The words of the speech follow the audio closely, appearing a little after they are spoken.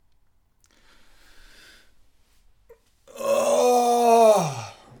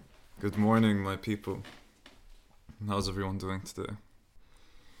Good morning, my people. How's everyone doing today?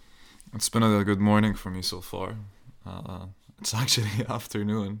 It's been a good morning for me so far. Uh, it's actually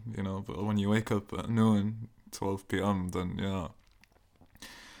afternoon, but when you wake up at noon, 12 p.m., then yeah,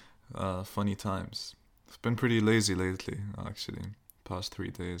 funny times. I've been pretty lazy lately, actually, past 3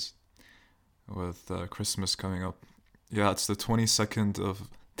 days, with Christmas coming up. Yeah, it's the 22nd of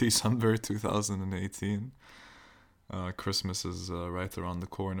December 2018. Christmas is right around the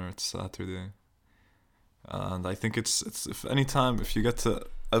corner. It's Saturday. And I think it's if any time if you get to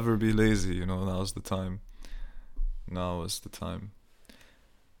ever be lazy, now's the time. Now is the time.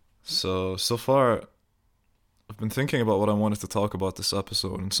 So far I've been thinking about what I wanted to talk about this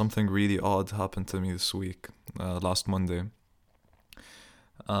episode, and something really odd happened to me this week, last Monday,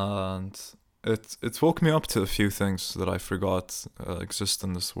 and it woke me up to a few things that I forgot exist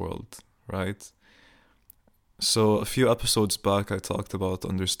in this world, right? So a few episodes back I talked about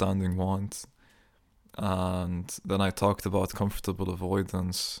understanding want, and then I talked about comfortable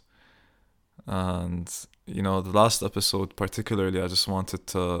avoidance. And, the last episode, particularly, I just wanted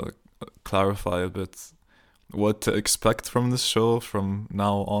to clarify a bit what to expect from this show from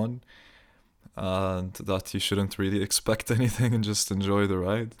now on, and that you shouldn't really expect anything and just enjoy the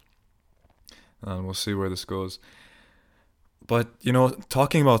ride. And we'll see where this goes. But,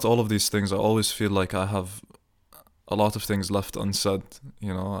 talking about all of these things, I always feel like I have a lot of things left unsaid,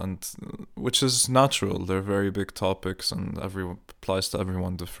 and which is natural. They're very big topics, and everyone applies to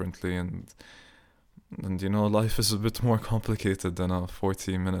everyone differently, and life is a bit more complicated than a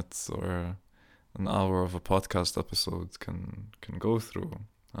 40 minutes or an hour of a podcast episode can go through.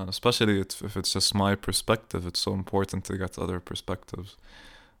 And especially if it's just my perspective, it's so important to get other perspectives,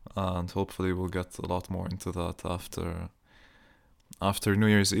 and hopefully we'll get a lot more into that after New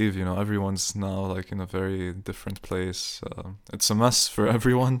Year's Eve. Everyone's now like in a very different place. It's a mess for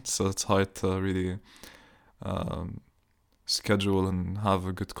everyone, so it's hard to really schedule and have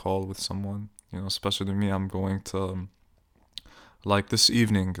a good call with someone. Especially me, I'm going to, like this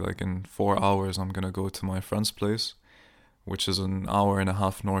evening, like in 4 hours, I'm gonna go to my friend's place, which is an hour and a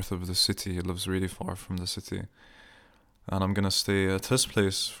half north of the city. He lives really far from the city. And I'm gonna stay at his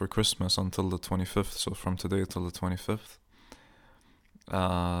place for Christmas until the 25th, so from today till the 25th.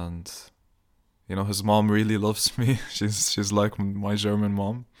 And his mom really loves me. She's like my German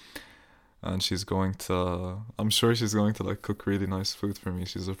mom, and I'm sure she's going to like cook really nice food for me.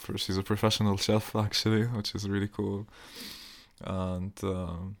 She's a professional chef, actually, which is really cool. And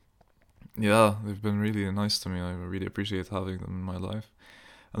yeah, they've been really nice to me. I really appreciate having them in my life.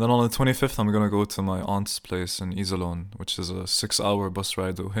 And then on the 25th, I'm gonna go to my aunt's place in Iserlohn, which is a 6-hour bus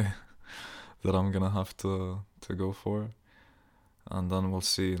ride away that I'm gonna have to go for. And then we'll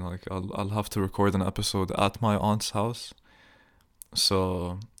see. Like I'll have to record an episode at my aunt's house.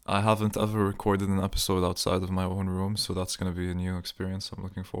 So I haven't ever recorded an episode outside of my own room, so that's gonna be a new experience I'm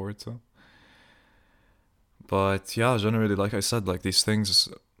looking forward to. But yeah, generally, like I said, like these things,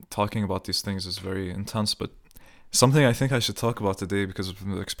 talking about these things is very intense. But something I think I should talk about today, because of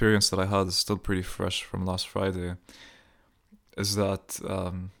the experience that I had is still pretty fresh from last Friday, is that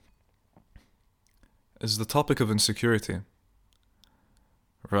is the topic of insecurity.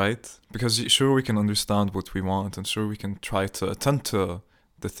 Right? Because sure, we can understand what we want, and sure, we can try to attend to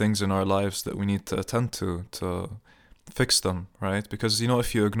the things in our lives that we need to attend to fix them, right? Because,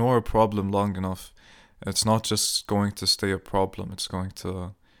 if you ignore a problem long enough, it's not just going to stay a problem, it's going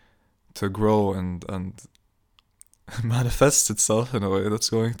to grow and manifest itself in a way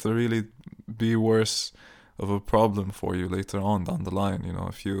that's going to really be worse of a problem for you later on down the line.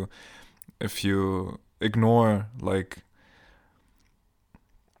 If you ignore, like,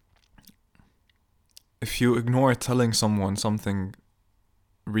 if you ignore telling someone something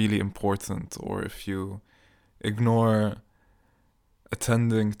really important, or if you ignore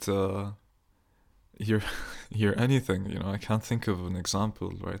attending to your your anything, I can't think of an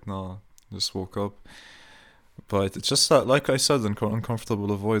example right now. Just woke up. But it's just that, like I said,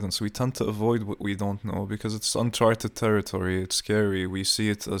 uncomfortable avoidance. We tend to avoid what we don't know because it's uncharted territory. It's scary. We see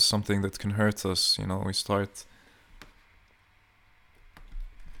it as something that can hurt us. We start.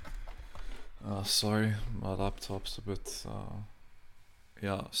 Sorry, my laptop's a bit.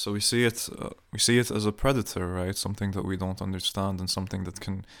 Yeah, so we see it as a predator, right? Something that we don't understand, and something that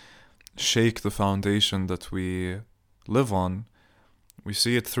can shake the foundation that we live on. We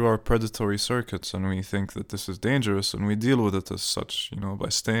see it through our predatory circuits, and we think that this is dangerous, and we deal with it as such, by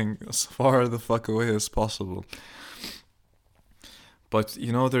staying as far the fuck away as possible. But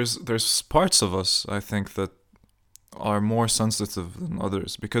there's parts of us, I think, that are more sensitive than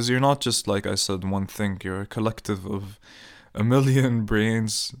others, because you're not just, like I said, one thing. You're a collective a million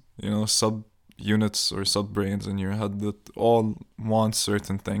brains, sub units or sub brains in your head that all want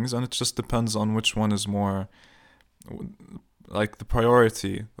certain things, and it just depends on which one is more, like the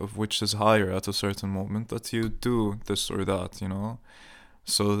priority of which is higher at a certain moment, that you do this or that.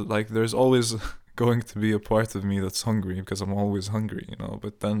 So like there's always going to be a part of me that's hungry because I'm always hungry.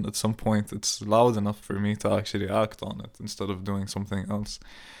 But then at some point it's loud enough for me to actually act on it instead of doing something else.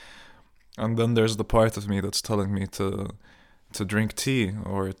 And then there's the part of me that's telling me to drink tea,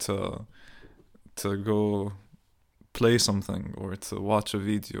 or to go play something, or to watch a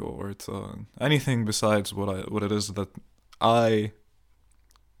video, or to anything besides what it is that I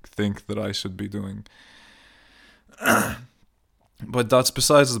think that I should be doing. But that's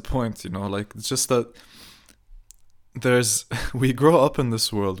besides the point. Like, it's just that there's we grow up in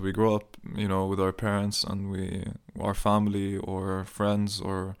this world. We grow up, with our parents and our family or friends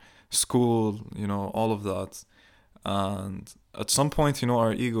or school, all of that. And at some point,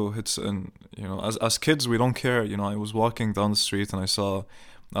 our ego hits in. As kids, we don't care. I was walking down the street and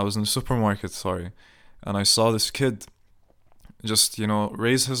I was in the supermarket, sorry, and I saw this kid just,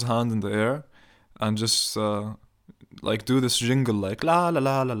 raise his hand in the air and just like do this jingle, like la la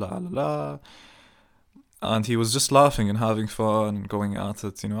la la la la la. And he was just laughing and having fun and going at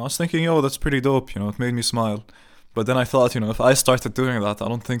it. I was thinking, yo, that's pretty dope. It made me smile. But then I thought, if I started doing that, I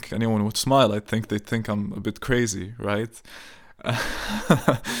don't think anyone would smile. I think they'd think I'm a bit crazy, right?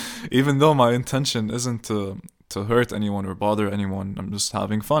 Even though my intention isn't to hurt anyone or bother anyone, I'm just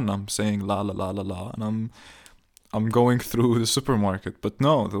having fun. I'm saying la la la la la, and I'm going through the supermarket. But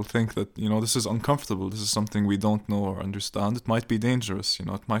no, they'll think that, this is uncomfortable. This is something we don't know or understand. It might be dangerous.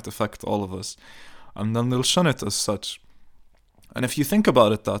 It might affect all of us. And then they'll shun it as such. And if you think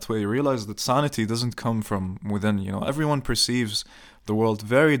about it that way, you realize that sanity doesn't come from within. Everyone perceives the world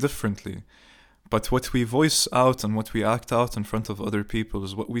very differently. But what we voice out and what we act out in front of other people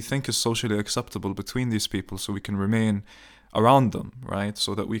is what we think is socially acceptable between these people, so we can remain around them, right?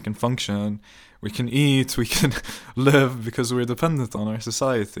 So that we can function, we can eat, we can live, because we're dependent on our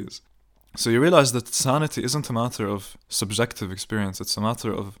societies. So you realize that sanity isn't a matter of subjective experience. It's a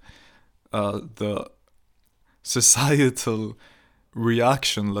matter of the societal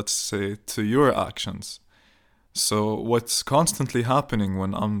reaction, let's say, to your actions. So what's constantly happening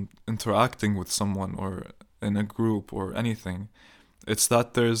when I'm interacting with someone or in a group or anything, it's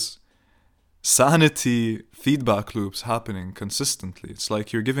that there's sanity feedback loops happening consistently. It's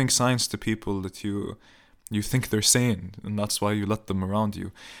like you're giving signs to people that you think they're sane, and that's why you let them around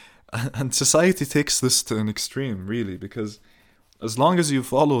you. And society takes this to an extreme, really, because as long as you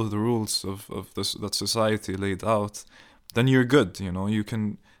follow the rules of this that society laid out, then you're good.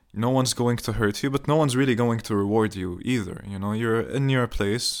 No one's going to hurt you, but no one's really going to reward you either. You're in your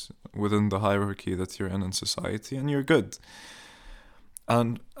place within the hierarchy that you're in society, and you're good.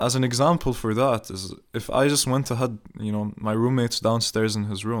 And as an example for that is, if I just went ahead, my roommate's downstairs in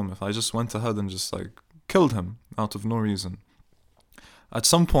his room, if I just went ahead and just like killed him out of no reason, at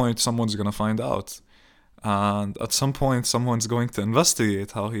some point someone's gonna find out. And at some point someone's going to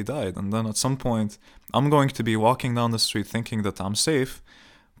investigate how he died. And then at some point I'm going to be walking down the street thinking that I'm safe,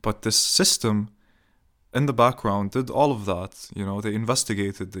 but this system in the background did all of that. They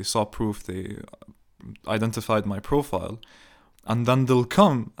investigated, they saw proof, they identified my profile. And then they'll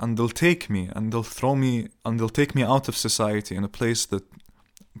come and they'll take me and they'll throw me and they'll take me out of society in a place that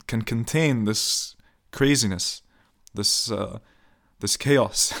can contain this craziness, this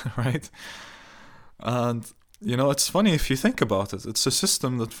chaos, right? And, it's funny if you think about it. It's a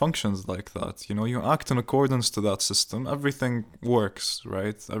system that functions like that. You act in accordance to that system. Everything works,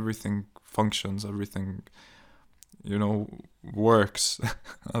 right? Everything functions. Everything, works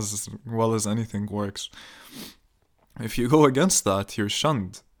as well as anything works. If you go against that, you're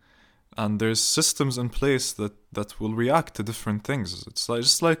shunned. And there's systems in place that will react to different things. It's like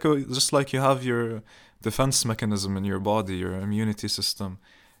just like you have your defense mechanism in your body, your immunity system.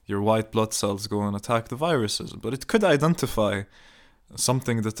 Your white blood cells go and attack the viruses, but it could identify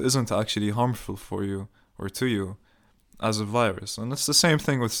something that isn't actually harmful for you or to you as a virus. And it's the same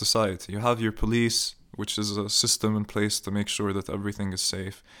thing with society. You have your police, which is a system in place to make sure that everything is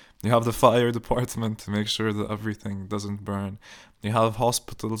safe. You have the fire department to make sure that everything doesn't burn. You have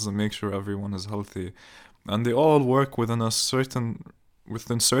hospitals that make sure everyone is healthy. And they all work within certain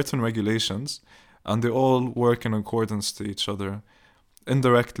regulations, and they all work in accordance to each other,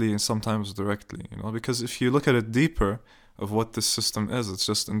 indirectly and sometimes directly, because if you look at it deeper of what this system is, it's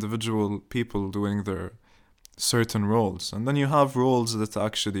just individual people doing their certain roles. And then you have roles that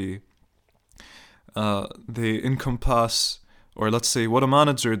actually they encompass Or let's say what a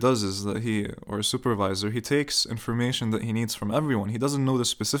manager does is that or a supervisor, he takes information that he needs from everyone. He doesn't know the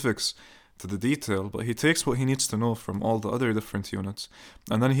specifics to the detail, but he takes what he needs to know from all the other different units.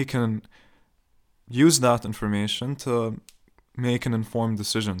 And then he can use that information to make an informed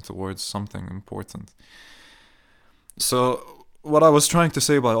decision towards something important. So what I was trying to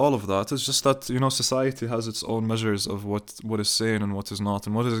say by all of that is just that, society has its own measures of what is sane and what is not,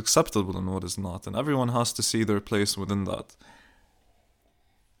 and what is acceptable and what is not, and everyone has to see their place within that.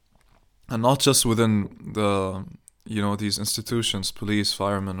 And not just within these institutions, police,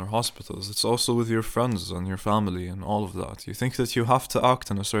 firemen, or hospitals. It's also with your friends and your family and all of that. You think that you have to act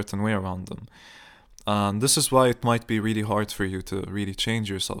in a certain way around them. And this is why it might be really hard for you to really change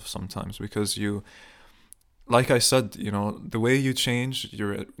yourself sometimes, because like I said, the way you change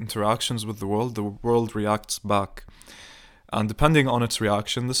your interactions with the world reacts back. And depending on its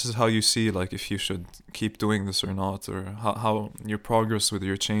reaction, this is how you see, like, if you should keep doing this or not, or how your progress with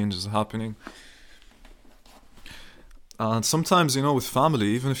your change is happening. And sometimes, with family,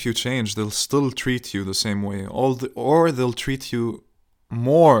 even if you change, they'll still treat you the same way. Or they'll treat you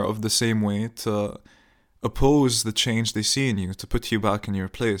more of the same way to oppose the change they see in you, to put you back in your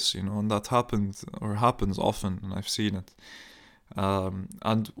place, and that happens often, and I've seen it.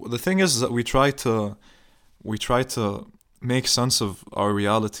 And the thing is that we try to make sense of our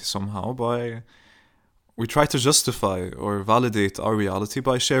reality somehow we try to justify or validate our reality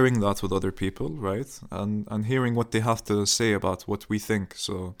by sharing that with other people, right? And hearing what they have to say about what we think.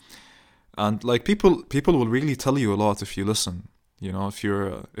 So, and like people will really tell you a lot if you listen. If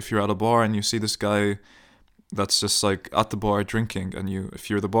you're at a bar and you see this guy that's just like at the bar drinking, and if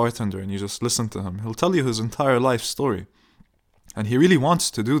you're the bartender and you just listen to him, he'll tell you his entire life story. And he really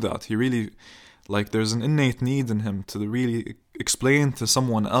wants to do that. He really, there's an innate need in him to really explain to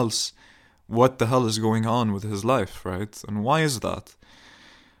someone else what the hell is going on with his life, right? And why is that?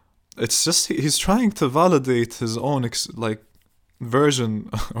 It's just he's trying to validate his own version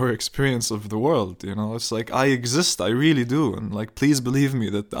or experience of the world. It's like, I exist, I really do, and please believe me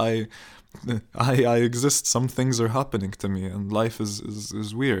that I exist. Some things are happening to me, and life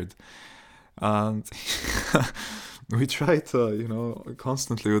is weird. And we try to,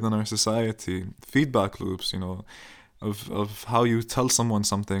 constantly within our society, feedback loops, of how you tell someone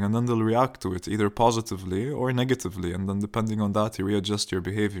something, and then they'll react to it either positively or negatively, and then depending on that, you readjust your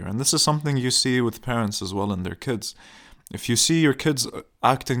behavior. And this is something you see with parents as well and their kids. If you see your kids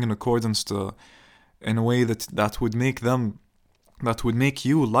acting in accordance in a way that would make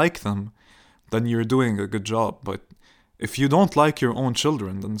you like them, then you're doing a good job. But if you don't like your own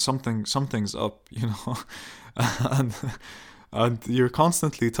children, then something's up, and you're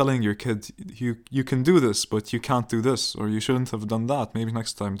constantly telling your kid, you can do this, but you can't do this, or you shouldn't have done that, maybe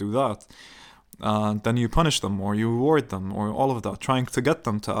next time do that. And then you punish them, or you reward them, or all of that, trying to get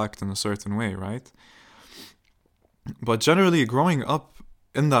them to act in a certain way, right? But generally, growing up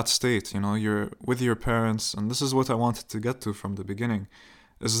in that state, you're with your parents, and this is what I wanted to get to from the beginning,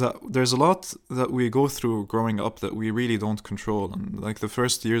 is that there's a lot that we go through growing up that we really don't control. And the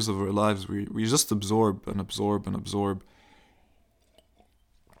first years of our lives, we just absorb and absorb and absorb.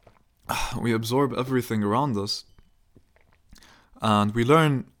 We absorb everything around us, and we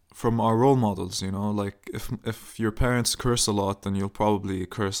learn from our role models. If your parents curse a lot, then you'll probably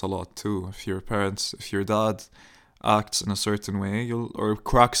curse a lot too. If your dad acts in a certain way, or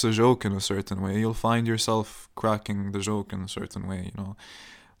cracks a joke in a certain way, you'll find yourself cracking the joke in a certain way.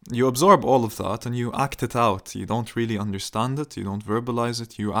 You absorb all of that and you act it out. You don't really understand it, you don't verbalize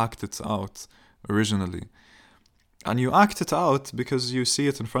it, you act it out originally. And you act it out because you see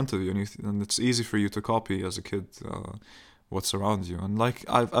it in front of you, and it's easy for you to copy as a kid what's around you. And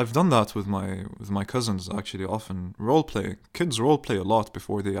I've done that with my cousins, actually, often role play. Kids role play a lot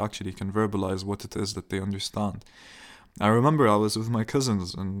before they actually can verbalize what it is that they understand. I remember I was with my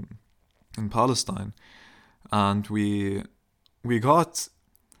cousins in Palestine, and we got,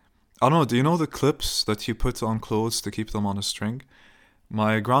 I don't know, do you know the clips that you put on clothes to keep them on a string?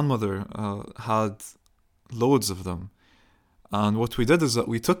 My grandmother had loads of them, and what we did is that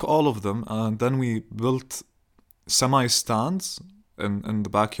we took all of them and then we built semi-stands in the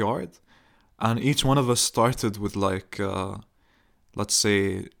backyard, and each one of us started with let's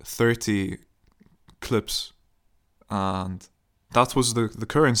say 30 clips, and that was the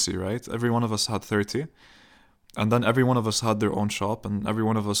currency, right? Every one of us had 30, and then every one of us had their own shop, and every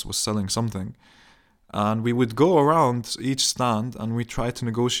one of us was selling something. And we would go around each stand and we try to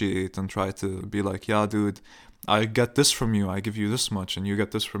negotiate and try to be like, yeah, dude, I get this from you, I give you this much, and you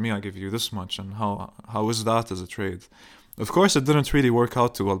get this from me, I give you this much, and how is that as a trade? Of course, it didn't really work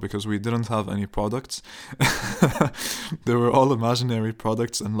out too well because we didn't have any products. They were all imaginary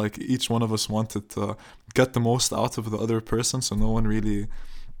products, and like each one of us wanted to get the most out of the other person, so no one really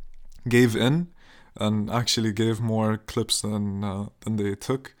gave in and actually gave more clips than they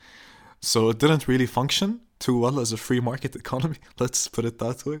took. So it didn't really function too well as a free market economy. Let's put it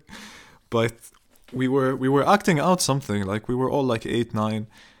that way. But we were acting out something, like we were all like 8, 9,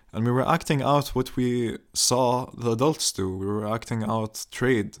 and we were acting out what we saw the adults do. We were acting out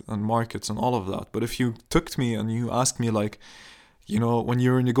trade and markets and all of that. But if you took me and you asked me like, when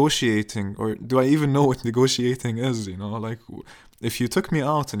you're negotiating, or do I even know what negotiating is, like if you took me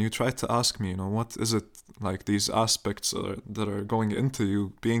out and you tried to ask me, what is it, like these aspects that are going into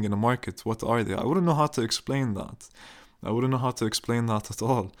you being in a market, what are they? I wouldn't know how to explain that. I wouldn't know how to explain that at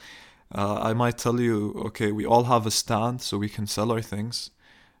all. I might tell you, okay, we all have a stand so we can sell our things.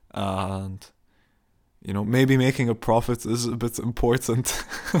 And, maybe making a profit is a bit important.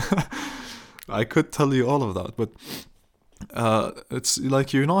 I could tell you all of that, but it's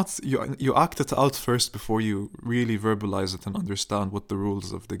like you act it out first before you really verbalize it and understand what the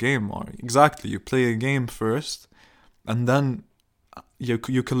rules of the game are. Exactly, you play a game first, and then you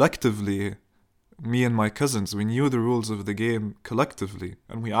collectively, me and my cousins, we knew the rules of the game collectively,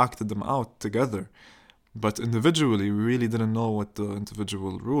 and we acted them out together. But individually, we really didn't know what the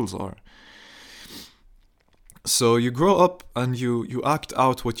individual rules are. So you grow up and you act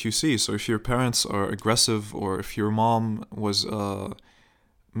out what you see. So if your parents are aggressive, or if your mom was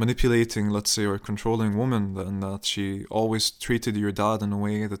manipulating, let's say, or controlling woman, then that she always treated your dad in a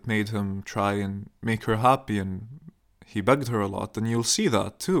way that made him try and make her happy, and he begged her a lot, then you'll see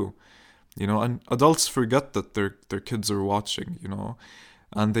that too. And adults forget that their kids are watching,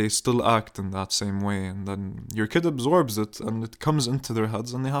 and they still act in that same way, and then your kid absorbs it and it comes into their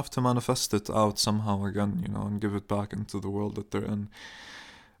heads, and they have to manifest it out somehow again, and give it back into the world that they're in.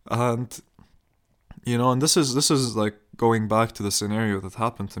 And and this is like going back to the scenario that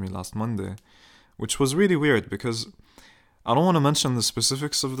happened to me last Monday, which was really weird because I don't want to mention the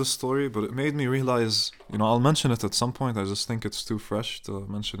specifics of the story, but it made me realize, I'll mention it at some point. I just think it's too fresh to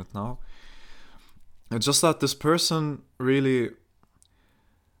mention it now. It's just that this person really,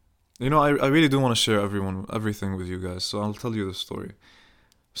 I really do want to share everything with you guys, so I'll tell you the story.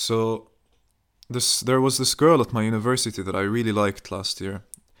 So there was this girl at my university that I really liked last year.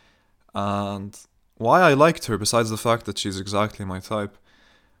 And why I liked her, besides the fact that she's exactly my type,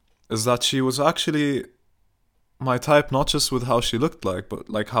 is that she was actually my type, not just with how she looked like, but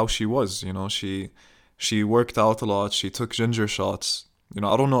like how she was. She worked out a lot. She took ginger shots. I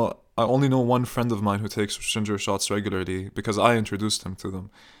don't know. I only know one friend of mine who takes ginger shots regularly because I introduced him to them.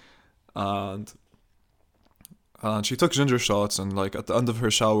 And she took ginger shots, and like at the end of her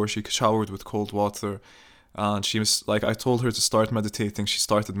shower, she showered with cold water. And she was like, I told her to start meditating. She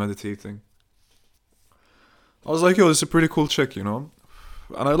started meditating. I was like, yo, this is a pretty cool chick, and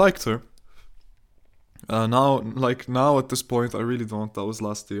I liked her. Now at this point, I really don't. That was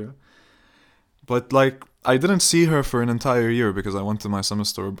last year. But like, I didn't see her for an entire year because I went to my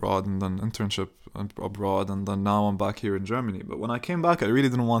semester abroad and then internship abroad, and then now I'm back here in Germany. But when I came back, I really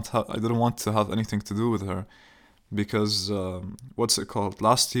didn't want to have anything to do with her because what's it called?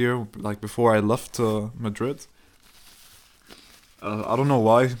 Last year, like before I left Madrid, I don't know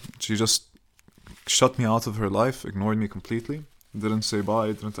why, she just shut me out of her life, ignored me completely, didn't say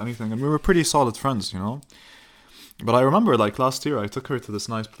bye, didn't anything, and we were pretty solid friends, But I remember, like, last year I took her to this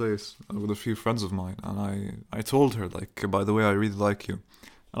nice place with a few friends of mine, and I told her, like, by the way, I really like you.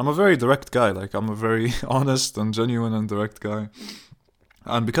 And I'm a very direct guy, like, I'm a very honest and genuine and direct guy.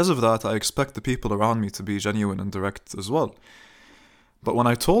 And because of that, I expect the people around me to be genuine and direct as well. But when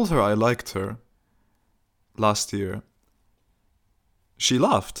I told her I liked her last year, she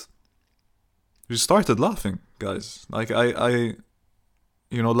laughed. She started laughing, guys. Like,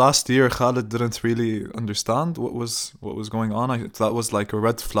 last year Khalid didn't really understand what was going on. That was like a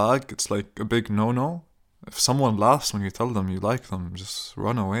red flag. It's like a big no-no. If someone laughs when you tell them you like them, just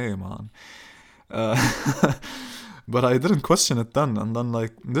run away, man. But I didn't question it then. And then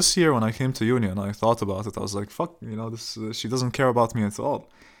like this year when I came to uni and I thought about it, I was like, fuck, this she doesn't care about me at all.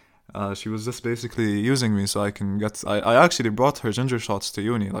 She was just basically using me so I can get... I actually brought her ginger shots to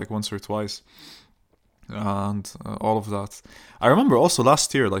uni like once or twice. And all of that. I remember also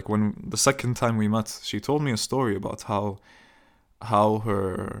last year, like when the second time we met, she told me a story about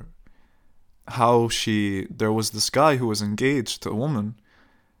there was this guy who was engaged to a woman,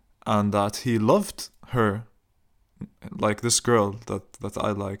 and that he loved her, like this girl that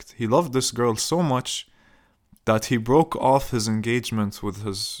I liked. He loved this girl so much that he broke off his engagement with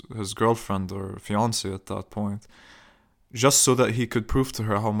his girlfriend or fiance at that point, just so that he could prove to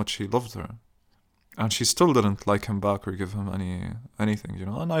her how much he loved her. And she still didn't like him back or give him anything, you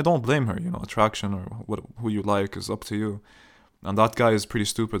know. And I don't blame her, you know. Attraction or who you like is up to you. And that guy is pretty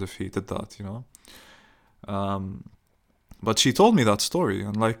stupid if he did that, you know. But she told me that story,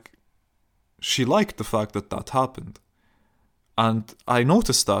 and like, she liked the fact that that happened. And I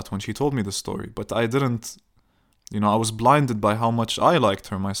noticed that when she told me the story, but I didn't, you know, I was blinded by how much I liked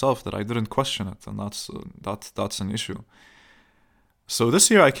her myself that I didn't question it, and that's an issue. So this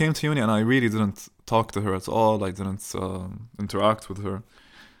year I came to uni and I really didn't talk to her at all. I didn't interact with her,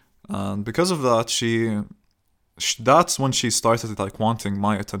 and because of that, that's when she started like wanting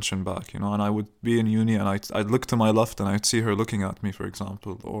my attention back, you know. And I would be in uni and I'd look to my left and I'd see her looking at me, for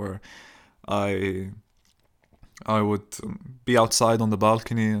example, or I I would be outside on the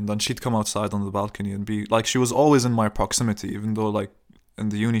balcony, and then she'd come outside on the balcony and be like, she was always in my proximity, even though like in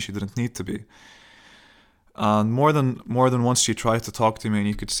the uni she didn't need to be. And more than once she tried to talk to me, and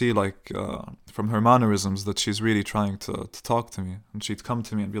you could see like from her mannerisms that she's really trying to talk to me. And she'd come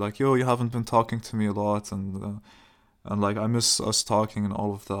to me and be like, "Yo, you haven't been talking to me a lot, and like I miss us talking and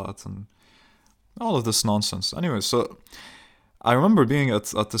all of that and all of this nonsense." Anyway, so I remember being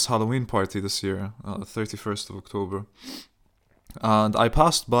at this Halloween party this year, 31st of October, and I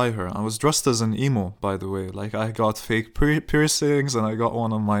passed by her. I was dressed as an emo, by the way. Like, I got fake piercings, and I got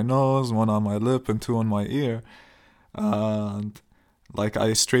one on my nose, one on my lip, and two on my ear. And like,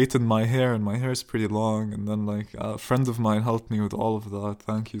 I straightened my hair, and my hair is pretty long. And then like a friend of mine helped me with all of that.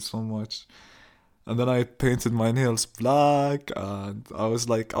 Thank you so much. And then I painted my nails black, and I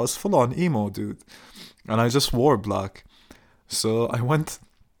was full on emo, dude. And I just wore black. So I went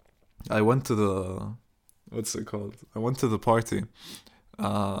to the, what's it called? I went to the party,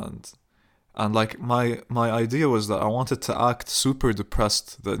 and like my idea was that I wanted to act super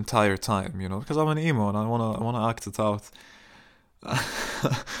depressed the entire time, you know, because I'm an emo and I wanna act it out.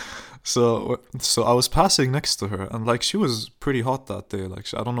 So I was passing next to her, and like, she was pretty hot that day. Like,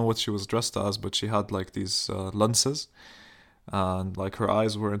 I don't know what she was dressed as, but she had like these lenses, and like her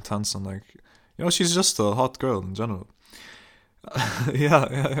eyes were intense, and like, you know, she's just a hot girl in general.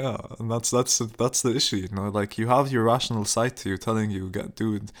 Yeah. And that's the issue, you know. Like, you have your rational side to you telling you, "Get,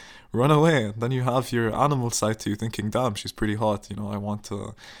 dude, run away." And then you have your animal side to you thinking, "Damn, she's pretty hot. You know, I want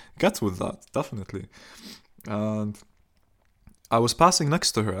to get with that, definitely." And I was passing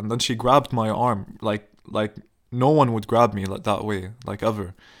next to her, and then she grabbed my arm, like no one would grab me like that way, like,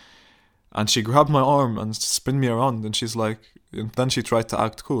 ever. And she grabbed my arm and spun me around, and she's like, and then she tried to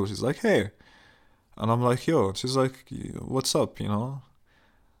act cool. She's like, "Hey." And I'm like, "Yo." She's like, "What's up, you know?"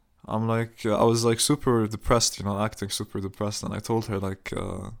 I'm like, I was like super depressed, you know, acting super depressed. And I told her, like,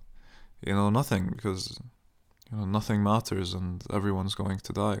 you know, nothing, because, you know, nothing matters and everyone's going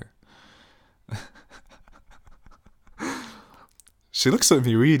to die. She looks at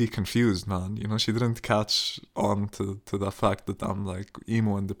me really confused, man. You know, she didn't catch on to the fact that I'm like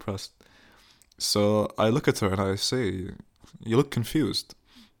emo and depressed. So I look at her and I say, "You look confused."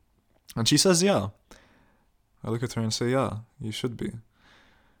 And she says, "Yeah." I look at her and say, "Yeah, you should be.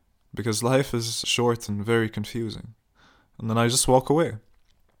 Because life is short and very confusing." And then I just walk away.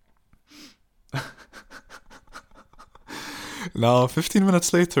 Now, 15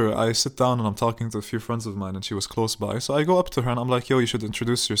 minutes later, I sit down and I'm talking to a few friends of mine, and she was close by. So I go up to her and I'm like, "Yo, you should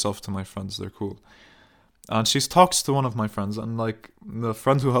introduce yourself to my friends. They're cool." And she talks to one of my friends, and like, the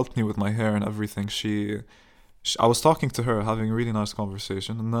friend who helped me with my hair and everything, I was talking to her, having a really nice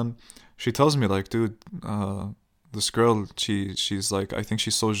conversation, and then she tells me, like, "Dude, this girl, she's like, I think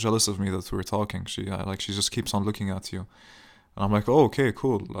she's so jealous of me that we're talking. She just keeps on looking at you." And I'm like, "Oh, okay,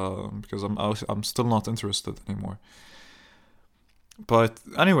 cool," because I'm still not interested anymore. But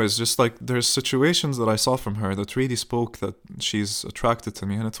anyways, just like, there's situations that I saw from her that really spoke that she's attracted to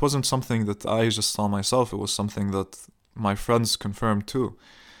me, and it wasn't something that I just saw myself. It was something that my friends confirmed too.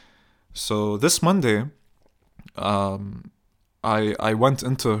 So this Monday, um, I went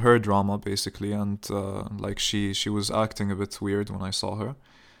into her drama basically, and like, she was acting a bit weird when I saw her,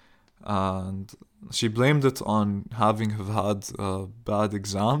 and she blamed it on having have had a bad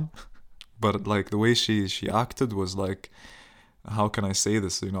exam. But like, the way she acted was like, how can I say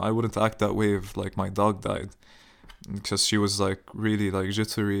this? You know, I wouldn't act that way if like my dog died, because she was like really like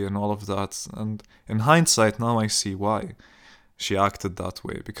jittery and all of that. And in hindsight, now I see why she acted that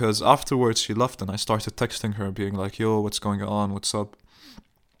way, because afterwards she left and I started texting her being like, "Yo, what's going on? What's up?"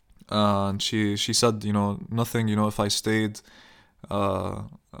 And she said, you know, nothing. You know, if I stayed, uh,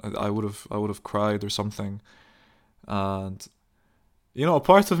 I would have cried or something. And you know, a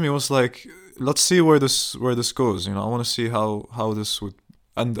part of me was like, let's see where this goes. You know, I want to see how this would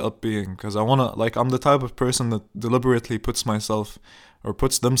end up being, because I want to, like, I'm the type of person that deliberately puts myself or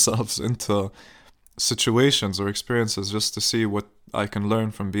puts themselves into situations or experiences just to see what I can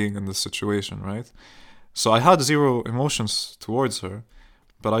learn from being in this situation, right? So I had zero emotions towards her,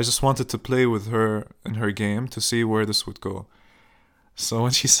 but I just wanted to play with her in her game to see where this would go. So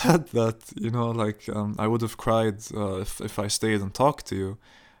when she said that, like, I would have cried if I stayed and talked to you,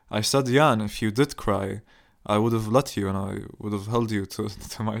 I said, yeah, and if you did cry, I would have let you and I would have held you to,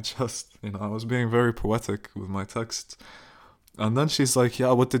 to my chest. I was being very poetic with my text. And then she's like,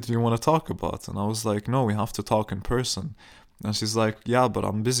 yeah, what did you want to talk about? And I was like, no, we have to talk in person. And she's like, yeah, but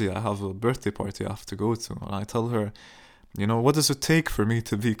I'm busy. I have a birthday party I have to go to. And I tell her, what does it take for me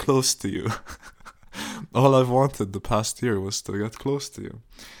to be close to you? All I've wanted the past year was to get close to you.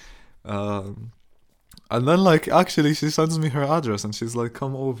 Um, and then, like, actually, she sends me her address and she's like,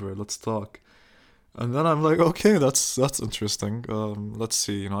 come over, let's talk. And then I'm like, okay, that's interesting. Let's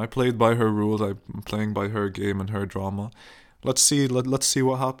see. I played by her rules. I'm playing by her game and her drama. Let's see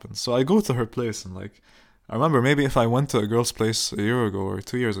what happens. So I go to her place and, like, I remember maybe if I went to a girl's place a year ago or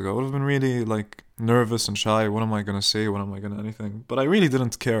 2 years ago, I would have been really, like, nervous and shy. What am I gonna say? What am I gonna anything? But I really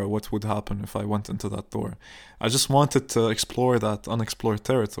didn't care what would happen if I went into that door. I just wanted to explore that unexplored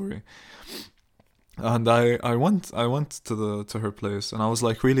territory. And I went to her place and I was,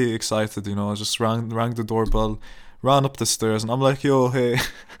 like, really excited. I just rang the doorbell, ran up the stairs, and I'm like, yo, hey.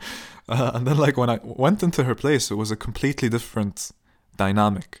 And then, like, when I went into her place, it was a completely different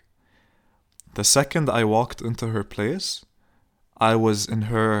dynamic. The second I walked into her place, I was in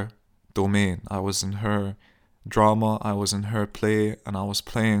her domain. I was in her drama. I was in her play, and I was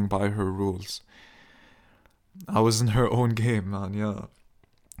playing by her rules. I was in her own game, man. Yeah.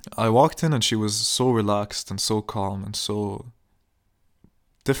 I walked in and she was so relaxed and so calm and so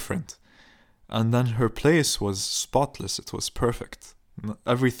different. And then her place was spotless. It was perfect.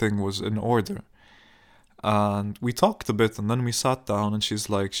 Everything was in order. And we talked a bit and then we sat down and she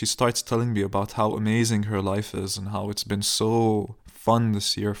starts telling me about how amazing her life is and how it's been so fun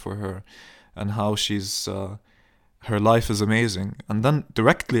this year for her and how her life is amazing. And then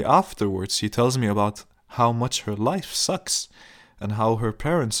directly afterwards, she tells me about how much her life sucks and how her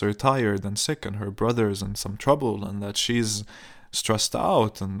parents are tired and sick and her brother's in some trouble and that she's stressed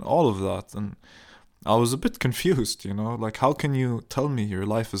out and all of that. And I was a bit confused, like, how can you tell me your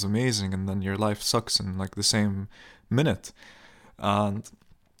life is amazing and then your life sucks in, like, the same minute? And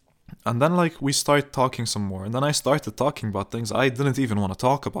then, like, we start talking some more, and then I started talking about things I didn't even want to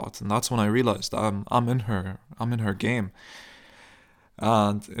talk about, and that's when I realized I'm in her game.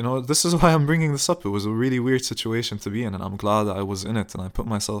 And this is why I'm bringing this up. It was a really weird situation to be in, and I'm glad I was in it and I put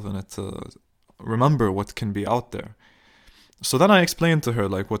myself in it to remember what can be out there. So then I explained to her,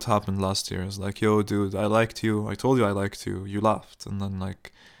 like, what happened last year. It's like, yo, dude, I liked you. I told you I liked you. You laughed. And then,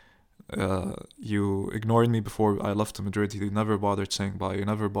 like, you ignored me before I left to Madrid. You never bothered saying bye. You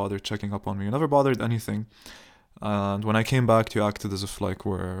never bothered checking up on me. You never bothered anything. And when I came back, you acted as if, like,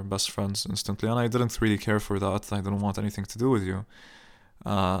 we're best friends instantly. And I didn't really care for that. I didn't want anything to do with you.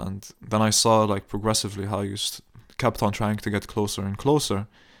 And then I saw, like, progressively how you kept on trying to get closer and closer.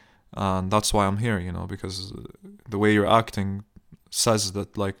 And that's why I'm here, because the way you're acting says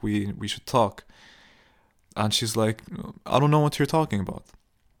that, like, we should talk. And she's like, I don't know what you're talking about.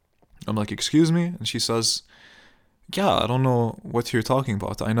 I'm like, excuse me? And she says, yeah, I don't know what you're talking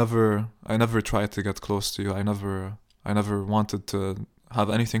about. I never tried to get close to you. I never wanted to have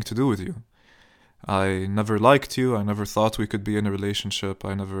anything to do with you. I never liked you. I never thought we could be in a relationship.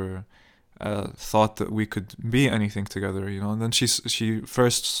 I never thought that we could be anything together, And then she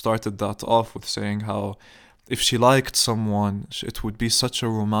first started that off with saying how if she liked someone, it would be such a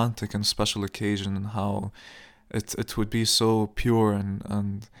romantic and special occasion, and how it would be so pure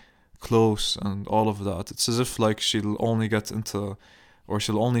and close and all of that. It's as if, like, she'll only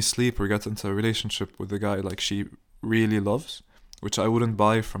sleep or get into a relationship with the guy, like, she really loves, which I wouldn't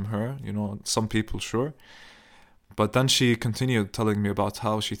buy from her. Some people, sure. But then she continued telling me about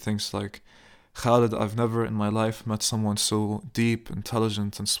how she thinks, like, Khaled, I've never in my life met someone so deep,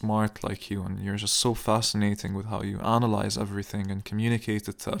 intelligent, and smart like you, and you're just so fascinating with how you analyze everything and communicate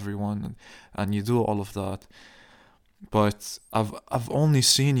it to everyone, and you do all of that. But I've only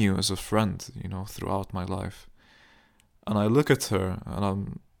seen you as a friend, throughout my life. And I look at her,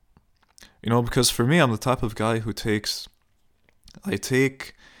 and because for me, I'm the type of guy who I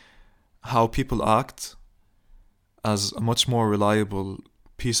take how people act as a much more reliable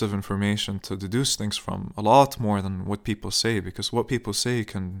piece of information to deduce things from, a lot more than what people say, because what people say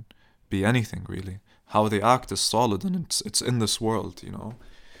can be anything, really. How they act is solid, and it's in this world,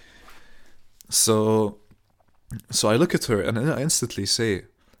 So So I look at her and I instantly say,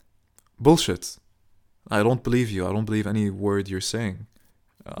 bullshit. I don't believe you. I don't believe any word you're saying.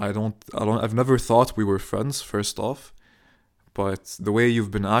 I've never thought we were friends, first off, but the way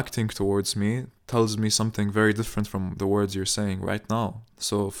you've been acting towards me tells me something very different from the words you're saying right now.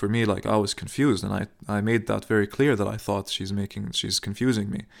 So for me, like, I was confused, and I made that very clear that I thought she's confusing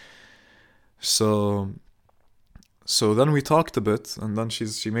me. So so then we talked a bit, and then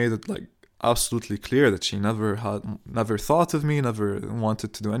she made it like absolutely clear that she never thought of me, never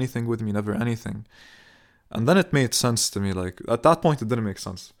wanted to do anything with me, never anything. And then it made sense to me. Like at that point, it didn't make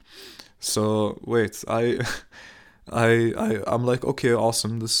sense. So wait, I'm like, okay,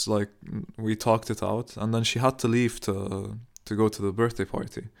 awesome. This like we talked it out, and then she had to leave to go to the birthday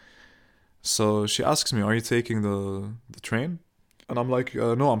party. So she asks me, "Are you taking the train?" And I'm like,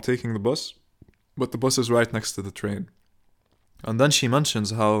 "No, I'm taking the bus, but the bus is right next to the train." And then she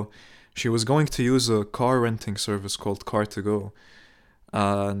mentions how she was going to use a car renting service called Car2Go,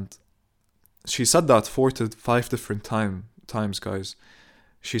 and she said that 4 to 5 different times, guys.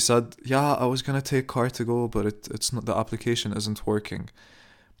 She said, "Yeah, I was gonna take Car2Go, but it's not, the application isn't working."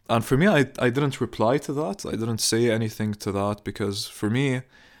 And for me, I didn't reply to that. I didn't say anything to that because for me,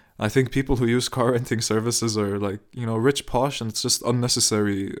 I think people who use car renting services are like, rich posh, and it's just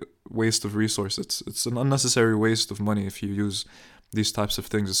unnecessary waste of resources. It's an unnecessary waste of money if you use these types of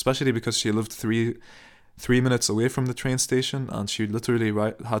things, especially because she lived 3 minutes away from the train station, and she literally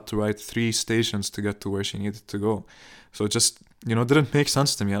had to ride 3 stations to get to where she needed to go. So it just, didn't make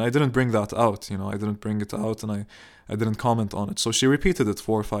sense to me, and I didn't bring that out. I didn't bring it out, and I didn't comment on it. So she repeated it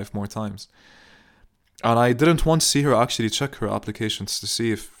 4 or 5 more times. And I didn't want to see her actually check her applications to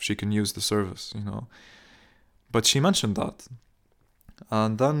see if she can use the service. But she mentioned that.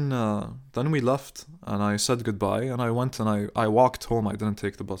 And then we left, and I said goodbye, and I went and I walked home. I didn't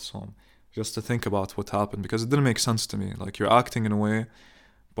take the bus home, just to think about what happened, because it didn't make sense to me. Like, you're acting in a way,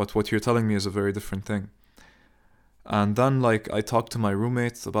 but what you're telling me is a very different thing. And then, like, I talked to my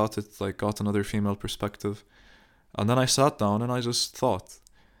roommate about it, like, got another female perspective. And then I sat down and I just thought.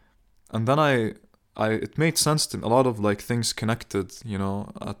 And then it made sense to me. A lot of, like, things connected,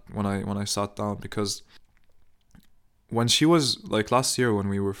 when I sat down, because when she was, like, last year when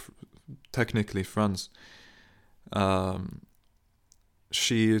we were technically friends, um,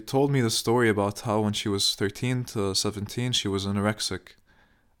 she told me the story about how when she was 13 to 17, she was anorexic,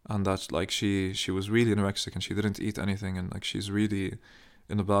 and that, like, she was really anorexic and she didn't eat anything, and, like, she's really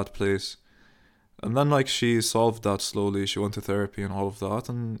in a bad place. And then, like, she solved that slowly. She went to therapy and all of that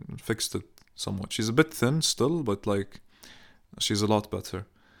and fixed it somewhat. She's a bit thin still, but, like, she's a lot better.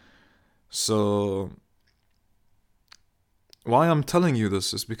 So why I'm telling you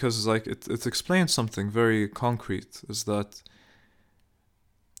this is because, like, it explains something very concrete, is that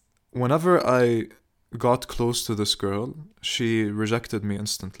whenever I got close to this girl, she rejected me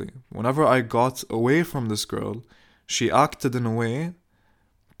instantly. Whenever I got away from this girl, she acted in a way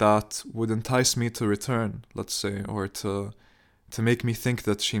that would entice me to return, let's say, or to make me think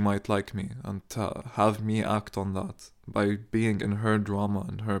that she might like me, and to have me act on that by being in her drama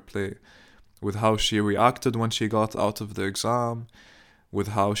and her play, with how she reacted when she got out of the exam, with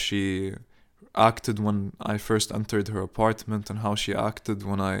how she acted when I first entered her apartment, and how she acted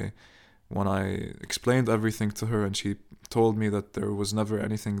when I explained everything to her and she told me that there was never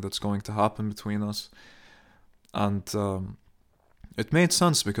anything that's going to happen between us. And it made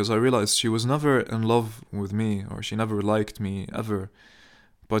sense because I realized she was never in love with me, or she never liked me ever.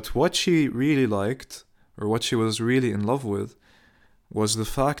 But what she really liked, or what she was really in love with, was the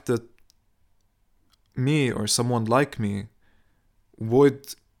fact that me, or someone like me,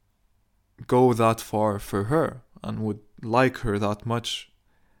 would go that far for her and would like her that much.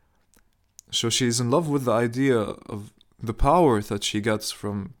 So she's in love with the idea of the power that she gets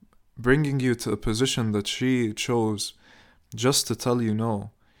from bringing you to a position that she chose just to tell you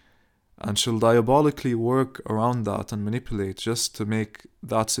no. And she'll diabolically work around that and manipulate just to make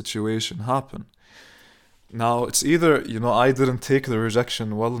that situation happen. Now, it's either, I didn't take the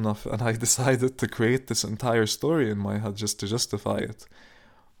rejection well enough and I decided to create this entire story in my head just to justify it.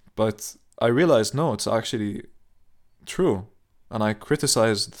 But I realized, no, it's actually true. And I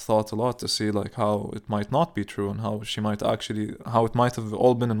criticized the thought a lot to see, like, how it might not be true and how it might have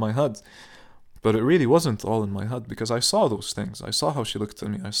all been in my head. But it really wasn't all in my head, because I saw those things. I saw how she looked at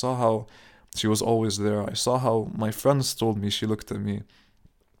me. I saw how she was always there. I saw how my friends told me she looked at me.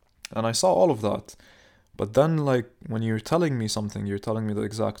 And I saw all of that. But then, like, when you're telling me something, you're telling me the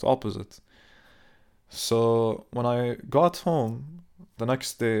exact opposite. So when I got home the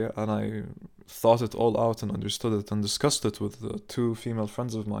next day and I thought it all out and understood it and discussed it with the 2 female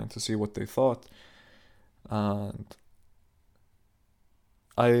friends of mine to see what they thought, And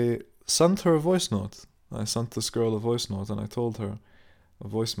I sent her a voice note. I sent this girl a voice note, and I told her a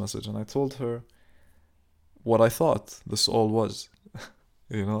voice message, and I told her what I thought this all was.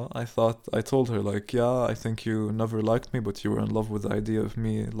 I told her, like, yeah, I think you never liked me, but you were in love with the idea of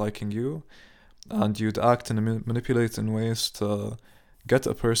me liking you, and you'd act and manipulate in ways to get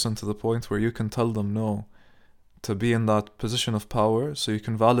a person to the point where you can tell them no, to be in that position of power so you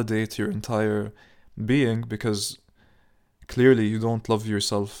can validate your entire being, because clearly you don't love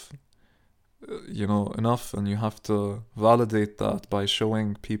yourself enough, and you have to validate that by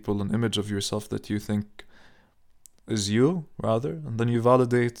showing people an image of yourself that you think is you, rather, and then you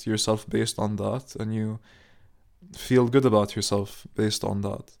validate yourself based on that, and you feel good about yourself based on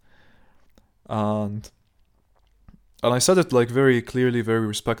that. And and I said it like very clearly, very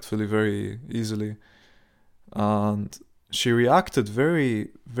respectfully, very easily, and she reacted very,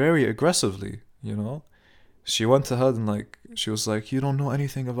 very aggressively. She went ahead and, like, she was like, you don't know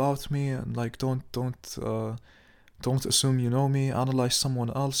anything about me, and, like, don't assume you know me, analyze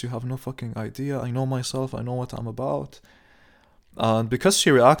someone else, you have no fucking idea, I know myself, I know what I'm about. And because she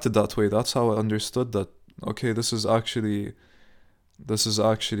reacted that way, that's how I understood that, okay, this is actually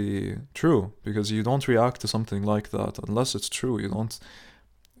true, because you don't react to something like that unless it's true. You don't,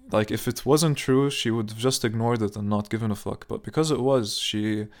 like, if it wasn't true, she would have just ignored it and not given a fuck, but because it was,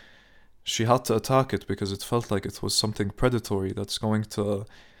 she had to attack it, because it felt like it was something predatory that's going to,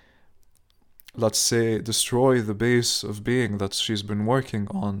 let's say, destroy the base of being that she's been working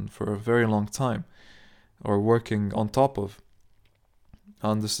on for a very long time, or working on top of.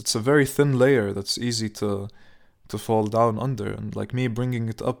 And it's a very thin layer that's easy to fall down under, and, like, me bringing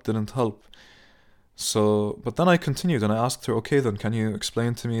it up didn't help. So, but then I continued and I asked her, okay, then can you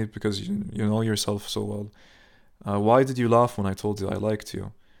explain to me, because you know yourself so well, why did you laugh when I told you I liked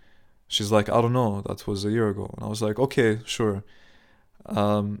you? She's like, I don't know, that was a year ago. And I was like, okay, sure.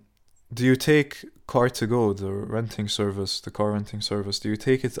 Um, do you take Car2Go, the car renting service? Do you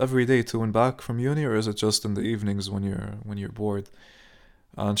take it every day to and back from uni, or is it just in the evenings when you're bored?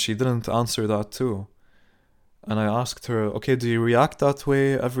 And she didn't answer that too. And I asked her, okay, do you react that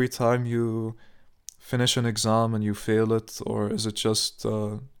way every time you finish an exam and you fail it, or is it just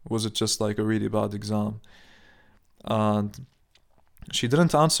was it just like a really bad exam? And she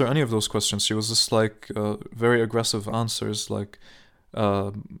didn't answer any of those questions. She was just like very aggressive answers, like,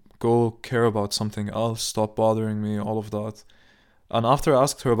 uh, go care about something else, stop bothering me, all of that. And after I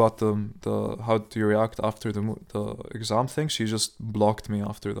asked her about the how do you react after the exam thing, she just blocked me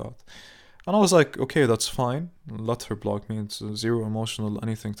after that. And I was like, okay, that's fine. Let her block me. It's zero emotional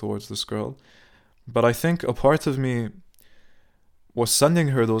anything towards this girl. But I think a part of me was sending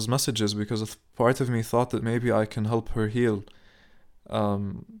her those messages because a part of me thought that maybe I can help her heal,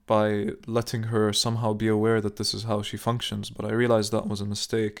 by letting her somehow be aware that this is how she functions. But I realized that was a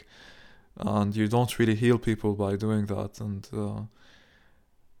mistake, and you don't really heal people by doing that. And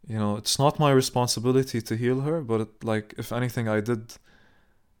it's not my responsibility to heal her, but like, if anything, I did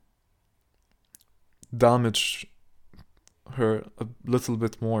damage her a little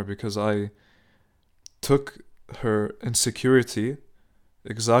bit more, because I took her insecurity,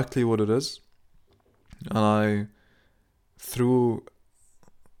 exactly what it is, and I threw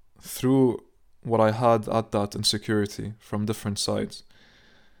what I had at that insecurity from different sides.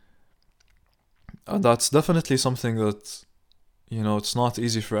 And that's definitely something that, it's not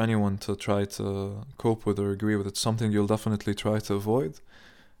easy for anyone to try to cope with or agree with. It's something you'll definitely try to avoid.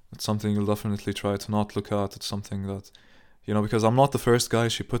 It's something you'll definitely try to not look at. It's something that, because I'm not the first guy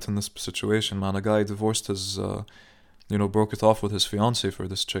she put in this situation, man. A guy divorced his, broke it off with his fiance for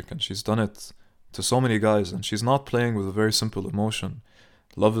this chick, and she's done it to so many guys, and she's not playing with a very simple emotion.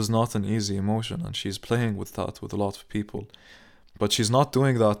 Love is not an easy emotion, and she's playing with that with a lot of people. But she's not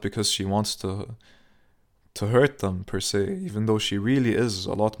doing that because she wants to hurt them, per se, even though she really is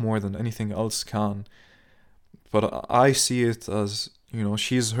a lot more than anything else can. But I see it as,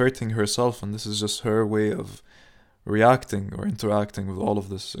 she's hurting herself, and this is just her way of reacting or interacting with all of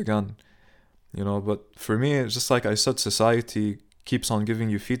this again. But for me, it's just like I said, society keeps on giving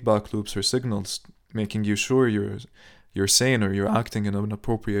you feedback loops or signals, making you sure you're sane, or you're acting in an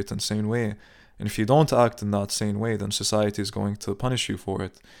appropriate and sane way. And if you don't act in that sane way, then society is going to punish you for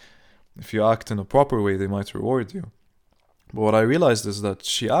it. If you act in a proper way, they might reward you. But what I realized is that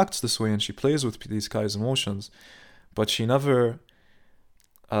she acts this way and she plays with these guys' emotions, but she never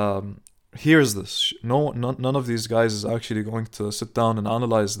hears this. None of these guys is actually going to sit down and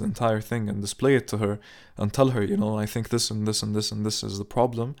analyze the entire thing and display it to her and tell her, I think this and this and this and this is the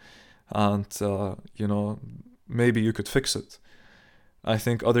problem, and maybe you could fix it. I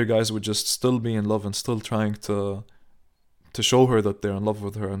think other guys would just still be in love and still trying to show her that they're in love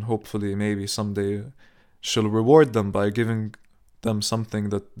with her, and hopefully maybe someday she'll reward them by giving them something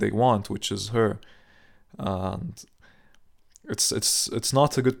that they want, which is her. And it's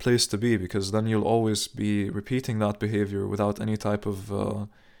not a good place to be, because then you'll always be repeating that behavior without any type of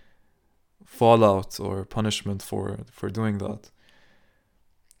fallout or punishment for doing that.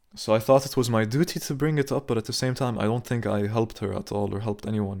 So I thought it was my duty to bring it up, but at the same time, I don't think I helped her at all or helped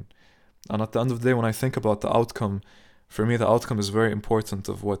anyone. And at the end of the day, when I think about the outcome, for me, the outcome is very important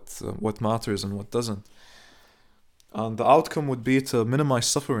of what matters and what doesn't. And the outcome would be to minimize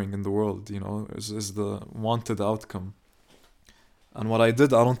suffering in the world, is the wanted outcome. And what I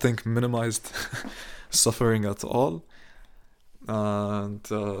did, I don't think minimized suffering at all. And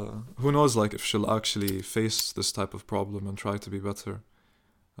who knows, like, if she'll actually face this type of problem and try to be better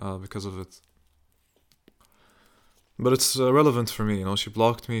because of it. But it's relevant for me, she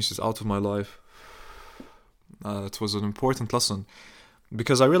blocked me, she's out of my life. It was an important lesson.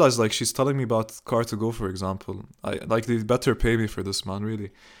 Because I realized, like, she's telling me about Car2Go, for example. They better pay me for this, man,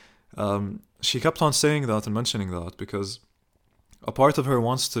 really. She kept on saying that and mentioning that because a part of her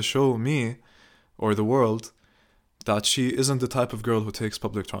wants to show me, or the world, that she isn't the type of girl who takes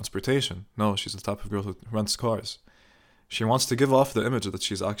public transportation. No, she's the type of girl who rents cars. She wants to give off the image that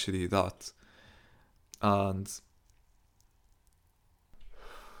she's actually that. And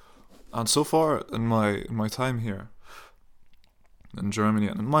so far in my time here in Germany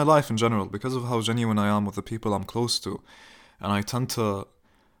and in my life in general, because of how genuine I am with the people I'm close to, and I tend to,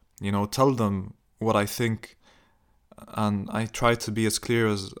 tell them what I think, and I try to be as clear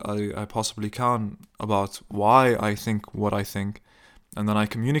as I possibly can about why I think what I think, and then I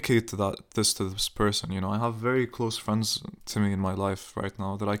communicate this to this person. I have very close friends to me in my life right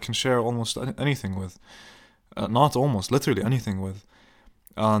now that I can share almost anything with, not almost, literally anything with,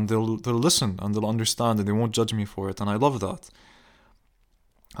 and they'll listen and they'll understand and they won't judge me for it, and I love that.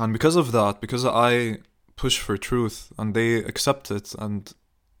 And because of that, because I push for truth and they accept it, and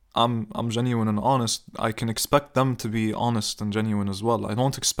I'm genuine and honest, I can expect them to be honest and genuine as well. I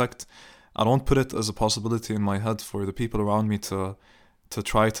don't put it as a possibility in my head for the people around me to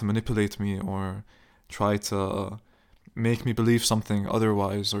try to manipulate me or try to make me believe something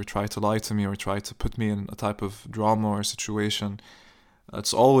otherwise, or try to lie to me, or try to put me in a type of drama or situation.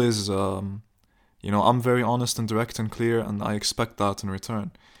 It's always, I'm very honest and direct and clear, and I expect that in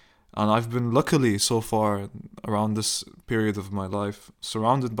return. And I've been luckily so far around this period of my life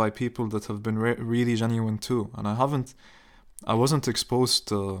surrounded by people that have been really genuine too. And I wasn't exposed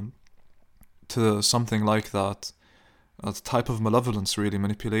to something like that. A type of malevolence, really,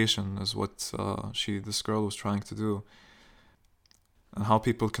 manipulation is what this girl was trying to do. And how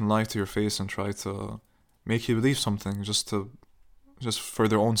people can lie to your face and try to make you believe something just for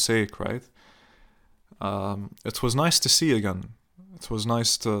their own sake, right? It was nice to see again. It was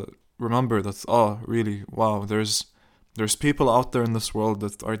nice to remember that, really, wow, there's people out there in this world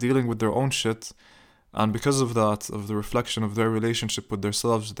that are dealing with their own shit, and because of that, of the reflection of their relationship with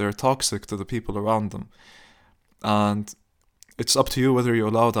themselves, they're toxic to the people around them. And it's up to you whether you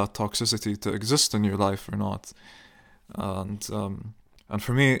allow that toxicity to exist in your life or not. And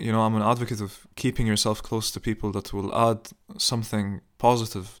for me, I'm an advocate of keeping yourself close to people that will add something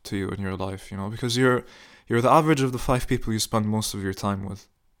positive to you in your life, because you're the average of the 5 people you spend most of your time with,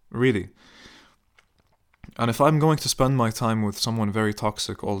 really. And if I'm going to spend my time with someone very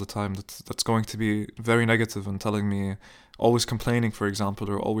toxic all the time, that's going to be very negative and telling me, always complaining, for example,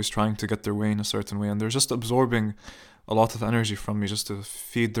 or always trying to get their way in a certain way, and they're just absorbing a lot of energy from me just to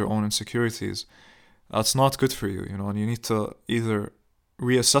feed their own insecurities, that's not good for you, and you need to either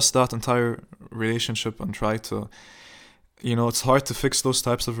reassess that entire relationship and try to, it's hard to fix those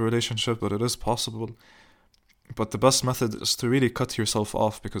types of relationship, but it is possible. But the best method is to really cut yourself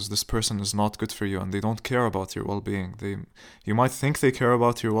off, because this person is not good for you and they don't care about your well-being. You might think they care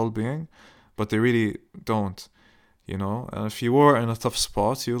about your well-being, but they really don't, And if you were in a tough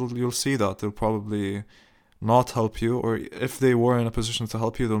spot, you'll see that they'll probably not help you, or if they were in a position to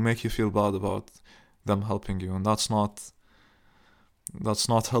help you, they'll make you feel bad about them helping you, and that's not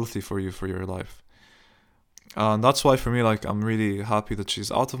healthy for you, for your life. And that's why for me, like, I'm really happy that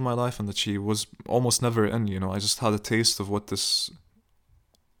she's out of my life and that she was almost never in, I just had a taste of what this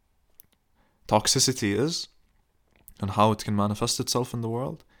toxicity is and how it can manifest itself in the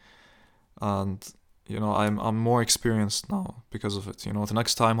world. And, I'm more experienced now because of it. The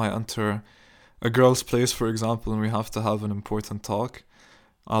next time I enter a girl's place, for example, and we have to have an important talk,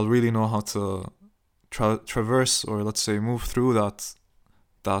 I'll really know how to traverse, or let's say move through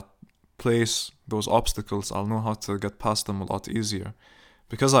that place those obstacles, I'll know how to get past them a lot easier,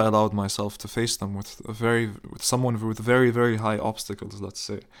 because I allowed myself to face them with someone with very, very high obstacles, let's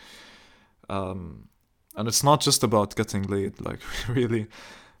say. And it's not just about getting laid, like, really.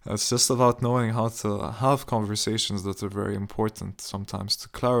 It's just about knowing how to have conversations that are very important sometimes, to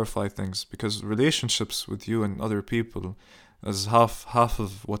clarify things, because relationships with you and other people is half of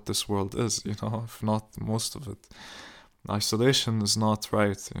what this world is, if not most of it. Isolation is not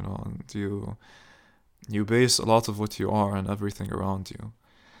right, and you base a lot of what you are on everything around you.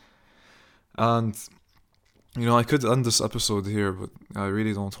 And I could end this episode here, but I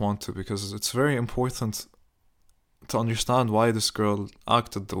really don't want to, because it's very important to understand why this girl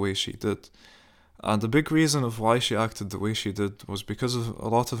acted the way she did. And the big reason of why she acted the way she did was because of a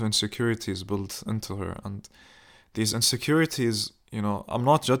lot of insecurities built into her. And these insecurities, I'm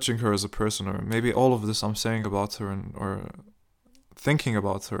not judging her as a person, or maybe all of this I'm saying about her or thinking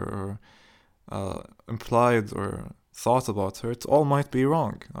about her or implied or thought about her, it all might be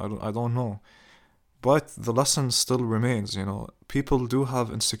wrong. I don't know. But the lesson still remains, people do have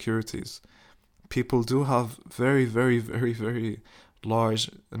insecurities. People do have very, very, very, very large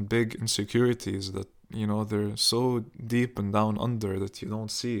and big insecurities that, they're so deep and down under that you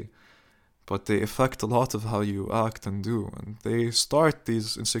don't see. But they affect a lot of how you act and do. And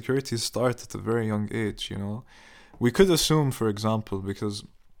these insecurities start at a very young age, We could assume, for example, because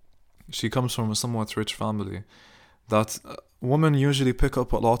she comes from a somewhat rich family, that women usually pick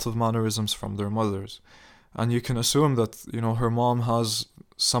up a lot of mannerisms from their mothers. And you can assume that, her mom has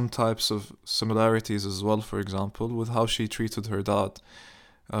some types of similarities as well, for example, with how she treated her dad,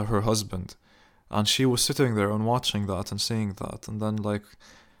 her husband. And she was sitting there and watching that and seeing that. And then, like,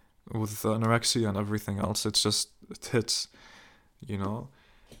 with anorexia and everything else, it hits,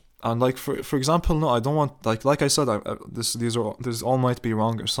 And, like, for example, no, I don't want, like I said, these all might be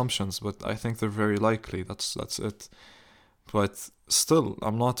wrong assumptions, but I think they're very likely. That's it. But still,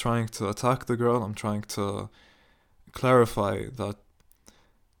 I'm not trying to attack the girl. I'm trying to clarify that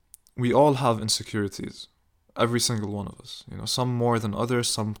we all have insecurities. Every single one of us. Some more than others.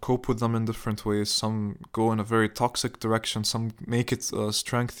 Some cope with them in different ways. Some go in a very toxic direction. Some make it a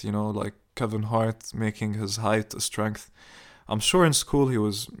strength, like Kevin Hart making his height a strength. I'm sure in school he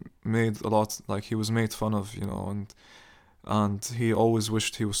was made fun of, and he always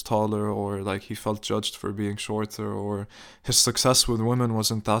wished he was taller, or like he felt judged for being shorter, or his success with women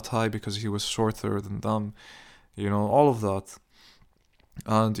wasn't that high because he was shorter than them, all of that.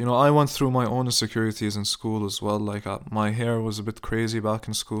 And I went through my own insecurities in school as well. Like, my hair was a bit crazy back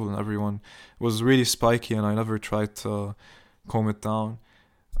in school, and everyone was really spiky, and I never tried to comb it down.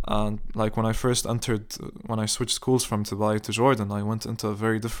 And like when I switched schools from Dubai to Jordan, I went into a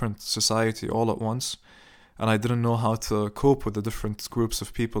very different society all at once. And I didn't know how to cope with the different groups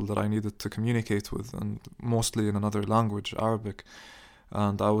of people that I needed to communicate with, and mostly in another language, Arabic.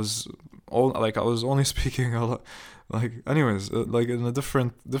 And I was only speaking like in a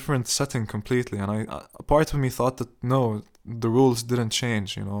different setting completely. And a part of me thought that no, the rules didn't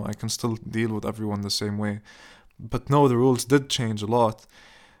change. I can still deal with everyone the same way. But no, the rules did change a lot,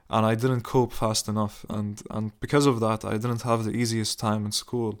 and I didn't cope fast enough. And because of that, I didn't have the easiest time in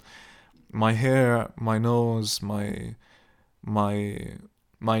school. My hair, my nose, my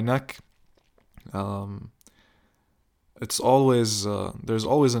neck, it's always there's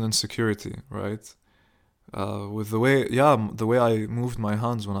always an insecurity, right? With the way I moved my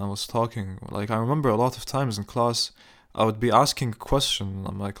hands when I was talking. Like, I remember a lot of times in class, I would be asking a question, and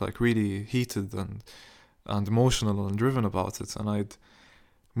I'm like really heated and emotional and driven about it, and I'd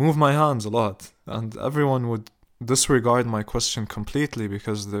move my hands a lot, and everyone would disregard my question completely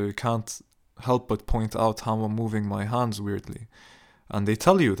because they can't help but point out how I'm moving my hands weirdly. And they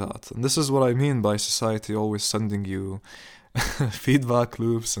tell you that. And this is what I mean by society always sending you feedback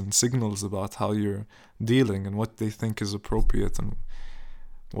loops and signals about how you're dealing and what they think is appropriate and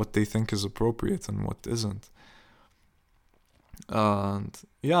what isn't. And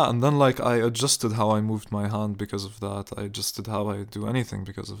then like I adjusted how I moved my hand because of that. I adjusted how I do anything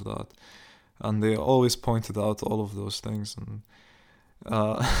because of that. And they always pointed out all of those things, and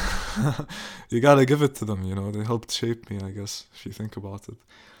you gotta give it to them, they helped shape me, I guess, if you think about it.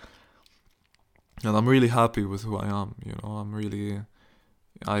 And I'm really happy with who I am, I'm really,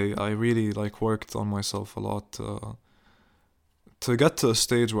 I really like worked on myself a lot to get to a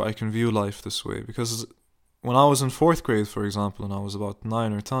stage where I can view life this way. Because when I was in 4th grade, for example, and I was about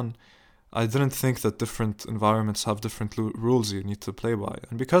 9 or 10, I didn't think that different environments have different rules you need to play by.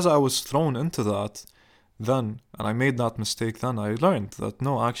 And because I was thrown into that, then, and I made that mistake then, I learned that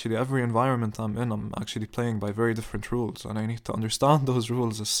no, actually, every environment I'm in, I'm actually playing by very different rules, and I need to understand those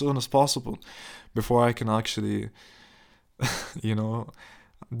rules as soon as possible before I can actually, you know,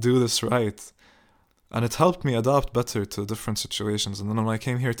 do this right. And it helped me adapt better to different situations. And then when I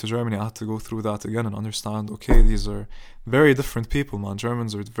came here to Germany, I had to go through that again and understand, okay, these are very different people, man.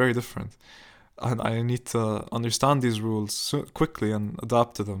 Germans are very different. And I need to understand these rules quickly and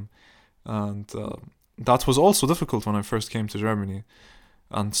adapt to them. And that was also difficult when I first came to Germany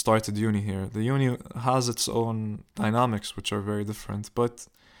and started uni here. The uni has its own dynamics, which are very different, but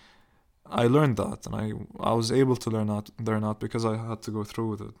I learned that, and I was able to learn that because I had to go through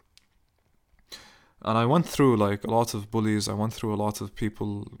with it. And I went through like a lot of bullies. I went through a lot of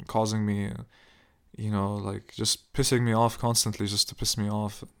people causing me, like just pissing me off constantly, just to piss me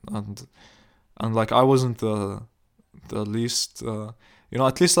off. And like I wasn't the least,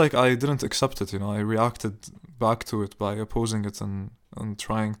 at least like I didn't accept it. I reacted back to it by opposing it and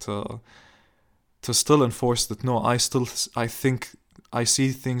trying to still enforce that. No, I think I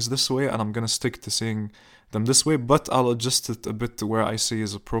see things this way, and I'm gonna stick to seeing them this way, but I'll adjust it a bit to where I see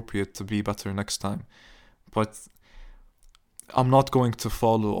is appropriate to be better next time. But I'm not going to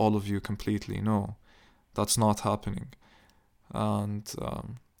follow all of you completely. No, that's not happening. And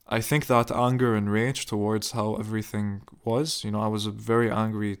I think that anger and rage towards how everything was, I was a very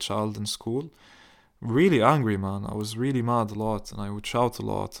angry child in school. Really angry, man. I was really mad a lot, and I would shout a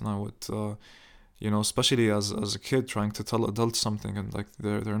lot, and I would, especially as a kid trying to tell adults something, and like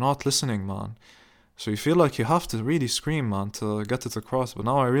they're not listening, man. So you feel like you have to really scream, man, to get it across. But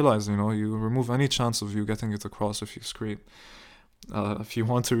now I realize, you remove any chance of you getting it across if you scream. If you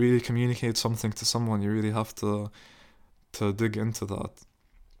want to really communicate something to someone, you really have to dig into that.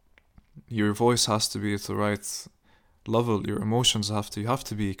 Your voice has to be at the right level. Your emotions you have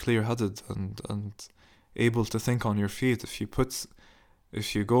to be clear-headed and able to think on your feet. If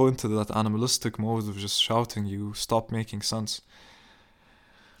you go into that animalistic mode of just shouting, you stop making sense.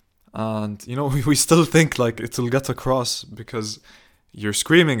 And we still think like it'll get across because you're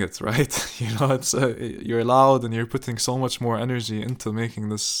screaming it, right? It's you're loud and you're putting so much more energy into making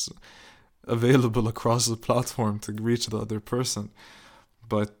this available across the platform to reach the other person.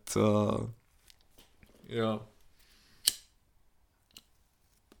 But yeah,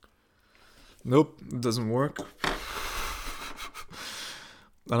 nope, it doesn't work.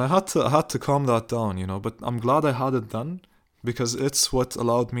 And I had to calm that down, but I'm glad I had it then, because it's what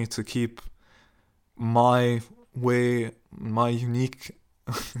allowed me to keep my unique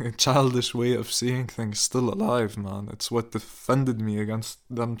childish way of seeing things still alive, man. It's what defended me against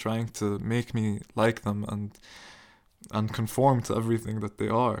them trying to make me like them and conform to everything that they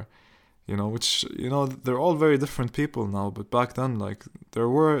are, which, they're all very different people now, but back then, like,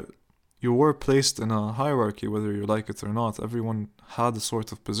 you were placed in a hierarchy, whether you like it or not. Everyone had a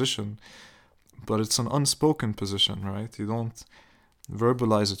sort of position, but it's an unspoken position, right? You don't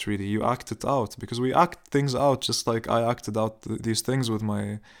verbalize it really. You act it out, because we act things out just like I acted out these things with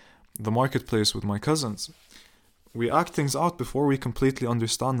the marketplace with my cousins. We act things out before we completely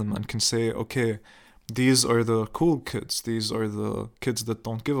understand them and can say, okay, these are the cool kids. These are the kids that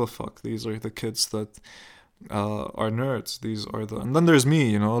don't give a fuck. These are the kids that are nerds. And then there's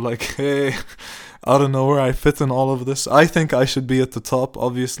me, like, hey, I don't know where I fit in all of this. I think I should be at the top,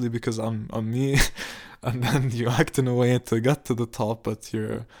 obviously, because I'm me. And then you act in a way to get to the top, but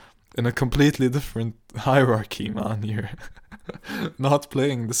you're in a completely different hierarchy, man. You're not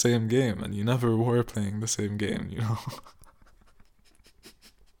playing the same game, and you never were playing the same game,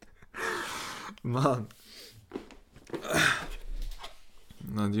 Man.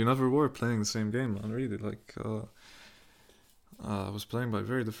 And you never were playing the same game, man, really. Like, I was playing by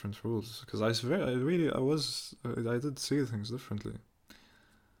very different rules, because I did see things differently.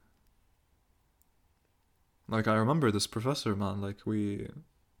 Like, I remember this professor, man, like, when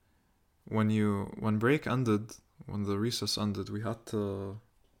break ended, when the recess ended, we had to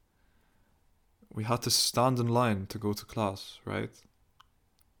stand in line to go to class, right?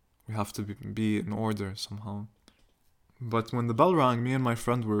 We have to be in order somehow. But when the bell rang, me and my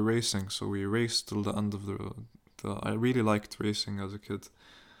friend were racing, so we raced till the end of I really liked racing as a kid.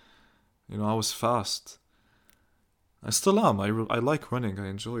 I was fast. I still am. I like running. I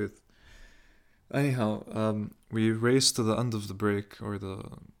enjoy it. Anyhow, we raced to the end of the break, or the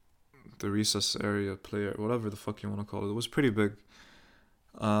recess area player, whatever the fuck you want to call it. It was pretty big.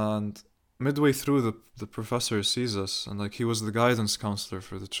 And midway through, the professor sees us, and like, he was the guidance counselor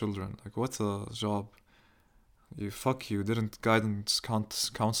for the children. Like, what a job. You didn't guidance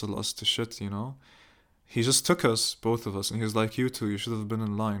counsel us to shit, He just took us, both of us, and he was like, you two, you should have been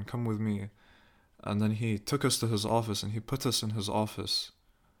in line, come with me. And then he took us to his office and he put us in his office.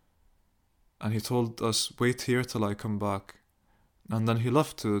 And he told us, wait here till I come back. And then he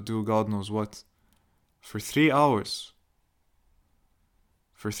left to do God knows what. For 3 hours.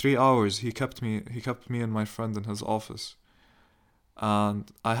 For 3 hours he kept me and my friend in his office.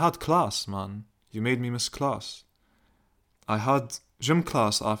 And I had class, man. You made me miss class. I had gym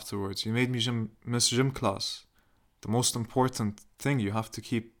class afterwards. You made me miss gym class. The most important thing, you have to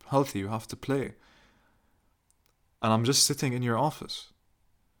keep healthy, you have to play. And I'm just sitting in your office.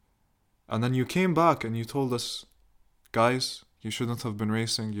 And then you came back and you told us, guys, you shouldn't have been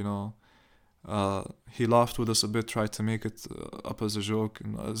racing, you know. He laughed with us a bit, tried to make it up as a joke,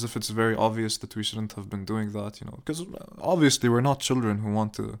 and as if it's very obvious that we shouldn't have been doing that, you know. Because obviously we're not children who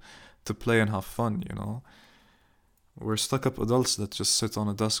want to play and have fun, you know. We're stuck-up adults that just sit on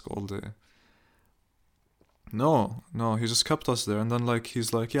a desk all day. No, he just kept us there. And then, like,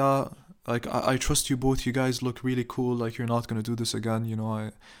 he's like, yeah, like, I trust you both. You guys look really cool. Like, you're not gonna do this again, you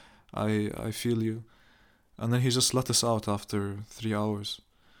know. I feel you. And then he just let us out after 3 hours.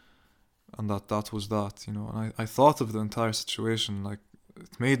 And that was that, you know. And I thought of the entire situation, like,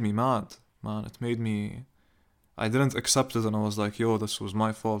 it made me mad, man. It made me... I didn't accept it and I was like, yo, this was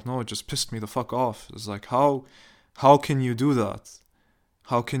my fault. No, it just pissed me the fuck off. It's like, how can you do that?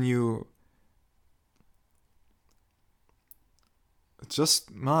 How can you...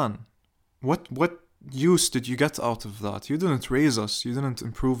 Just, man, what use did you get out of that? You didn't raise us, you didn't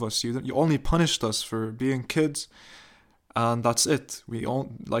improve us, you only punished us for being kids, and that's it.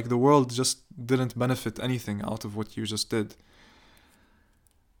 Like, the world just didn't benefit anything out of what you just did.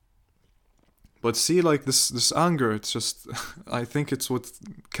 But see, like, this anger, it's just I think it's what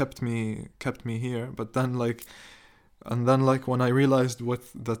kept me here. But then, like, when I realized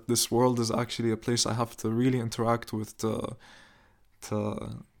that this world is actually a place I have to really interact with to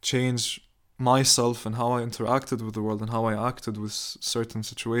change myself and how I interacted with the world and how I acted with certain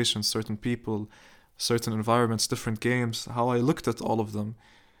situations, certain people, certain environments, different games, how I looked at all of them,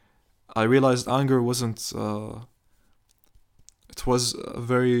 I realized anger wasn't... it was a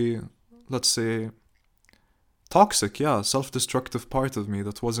very, let's say, toxic, self-destructive part of me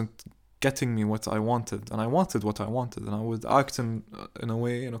that wasn't getting me what I wanted. And I wanted what I wanted, and I would act in a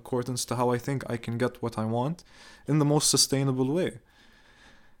way in accordance to how I think I can get what I want in the most sustainable way.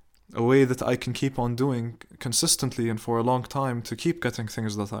 A way that I can keep on doing consistently and for a long time to keep getting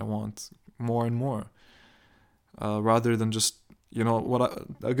things that I want more and more. Rather than just, you know,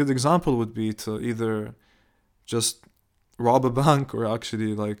 a good example would be to either just rob a bank or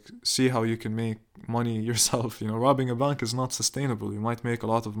actually, like, see how you can make money yourself. You know, robbing a bank is not sustainable. You might make a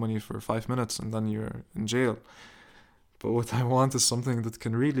lot of money for 5 minutes and then you're in jail. But what I want is something that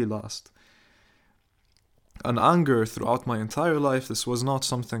can really last. And anger throughout my entire life, this was not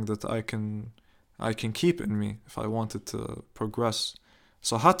something that I can keep in me if I wanted to progress.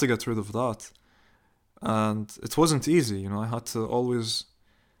 So I had to get rid of that. And it wasn't easy, you know. I had to always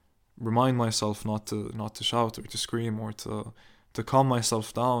remind myself not to shout or to scream or to calm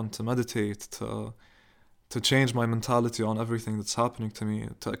myself down, to meditate, to change my mentality on everything that's happening to me,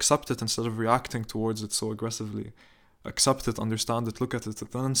 to accept it instead of reacting towards it so aggressively. Accept it, understand it, look at it,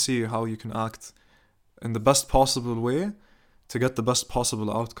 and then see how you can act in the best possible way to get the best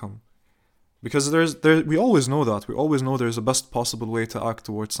possible outcome. Because we always know that. We always know there's a best possible way to act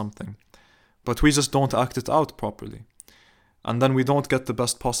towards something. But we just don't act it out properly. And then we don't get the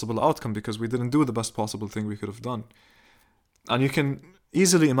best possible outcome because we didn't do the best possible thing we could have done. And you can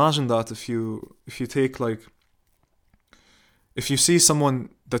easily imagine that if you take, like, if you see someone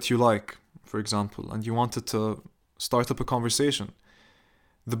that you like, for example, and you wanted to start up a conversation,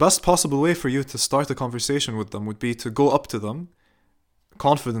 the best possible way for you to start a conversation with them would be to go up to them,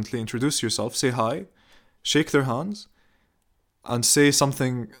 confidently introduce yourself, say hi, shake their hands, and say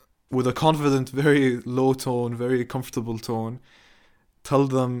something with a confident, very low tone, very comfortable tone. Tell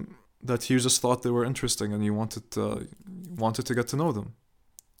them that you just thought they were interesting and you wanted to get to know them.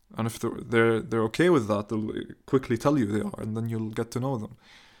 And if they're okay with that, they'll quickly tell you they are, and then you'll get to know them.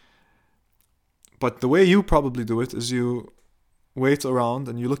 But the way you probably do it is you wait around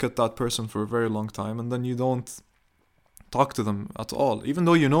and you look at that person for a very long time, and then you don't talk to them at all. Even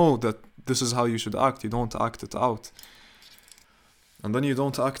though you know that this is how you should act, you don't act it out. And then you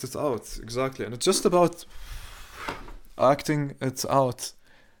don't act it out, exactly. And it's just about acting it out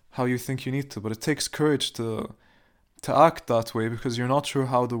how you think you need to. But it takes courage to act that way, because you're not sure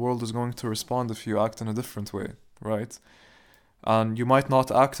how the world is going to respond if you act in a different way, right? And you might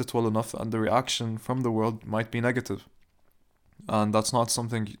not act it well enough, and the reaction from the world might be negative. And that's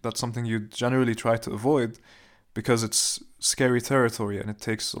something you generally try to avoid, because it's scary territory and it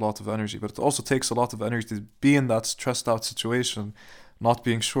takes a lot of energy. But it also takes a lot of energy to be in that stressed out situation, not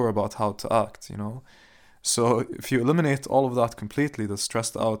being sure about how to act, you know? So if you eliminate all of that completely, the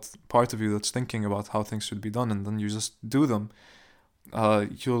stressed out part of you that's thinking about how things should be done, and then you just do them,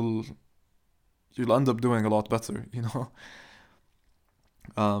 you'll end up doing a lot better, you know?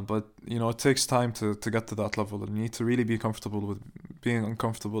 But, you know, it takes time to get to that level, and you need to really be comfortable with being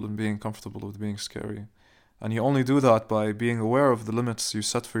uncomfortable and being comfortable with being scary. And you only do that by being aware of the limits you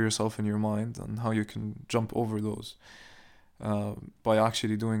set for yourself in your mind and how you can jump over those by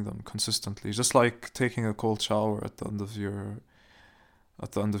actually doing them consistently. Just like taking a cold shower at the end of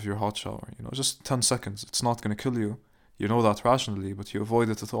your hot shower, you know, just 10 seconds. It's not going to kill you. You know that rationally, but you avoid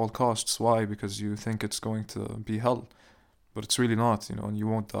it at all costs. Why? Because you think it's going to be hell. But it's really not, you know, and you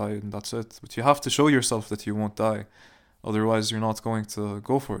won't die, and that's it. But you have to show yourself that you won't die. Otherwise, you're not going to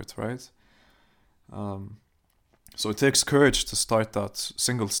go for it, right? So it takes courage to start that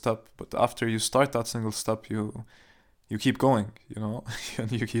single step. But after you start that single step, you keep going, you know,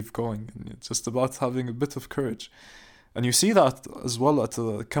 and you keep going. And it's just about having a bit of courage. And you see that as well at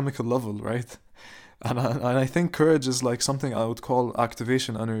a chemical level, right? And I think courage is like something I would call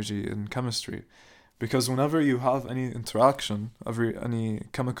activation energy in chemistry. Because whenever you have any interaction, any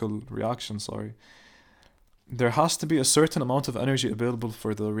chemical reaction, there has to be a certain amount of energy available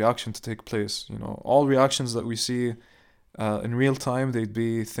for the reaction to take place. You know, all reactions that we see in real time, they'd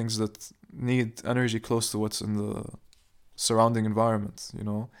be things that need energy close to what's in the surrounding environment, you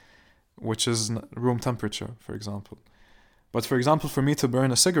know, which is room temperature, for example. But for example, for me to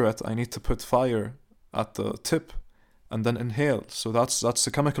burn a cigarette, I need to put fire at the tip and then inhale. So that's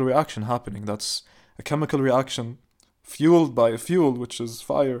a chemical reaction happening. That's a chemical reaction fueled by a fuel, which is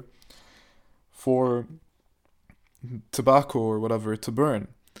fire, for tobacco or whatever to burn.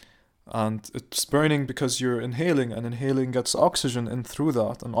 And it's burning because you're inhaling, and inhaling gets oxygen in through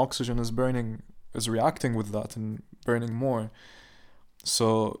that, and oxygen is reacting with that and burning more.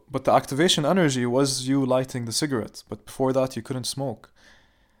 So, but the activation energy was you lighting the cigarette, but before that you couldn't smoke.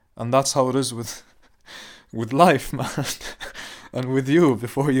 And that's how it is with life, man. And with you,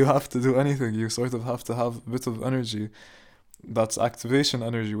 before you have to do anything, you sort of have to have a bit of energy. That's activation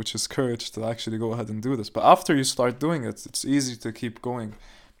energy, which is courage to actually go ahead and do this. But after you start doing it, it's easy to keep going.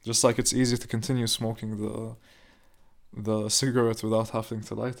 Just like it's easy to continue smoking the cigarette without having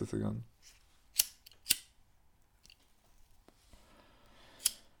to light it again.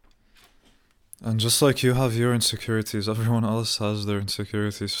 And just like you have your insecurities, everyone else has their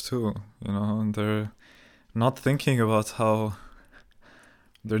insecurities too, you know, and they're not thinking about how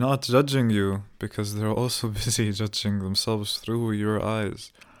they're not judging you because they're also busy judging themselves through your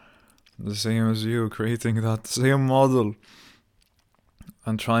eyes. The same as you, creating that same model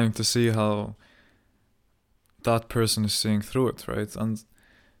and trying to see how that person is seeing through it, right? And,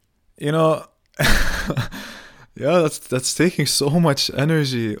 you know, yeah, that's taking so much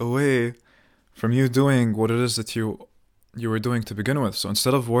energy away from you doing what it is that you were doing to begin with. So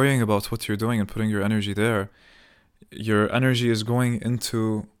instead of worrying about what you're doing and putting your energy there, your energy is going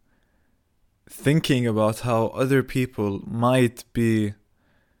into thinking about how other people might be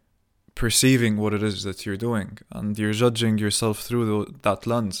perceiving what it is that you're doing, and you're judging yourself through that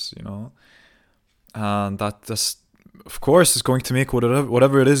lens, you know. And that just, of course, is going to make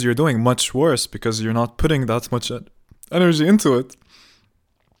whatever it is you're doing much worse, because you're not putting that much energy into it.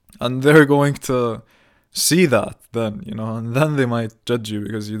 And they're going to see that then, you know, and then they might judge you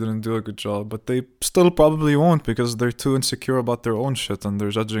because you didn't do a good job. But they still probably won't, because they're too insecure about their own shit and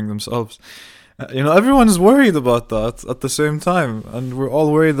they're judging themselves. You know, everyone's worried about that at the same time, and we're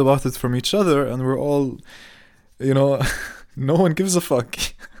all worried about it from each other, and we're all, you know, no one gives a fuck.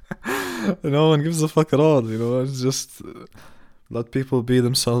 No one gives a fuck at all, you know. It's just let people be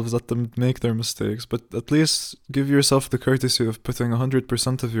themselves, let them make their mistakes, but at least give yourself the courtesy of putting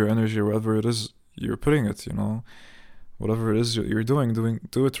 100% of your energy wherever it is you're putting it, you know. Whatever it is you're doing,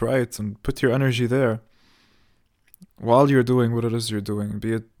 do it right, and put your energy there while you're doing what it is you're doing.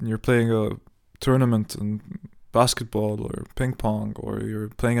 Be it you're playing a tournament in basketball or ping pong, or you're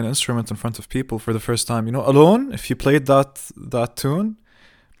playing an instrument in front of people for the first time, you know, alone. If you played that tune,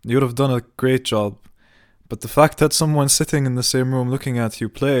 you would have done a great job. But the fact that someone's sitting in the same room looking at you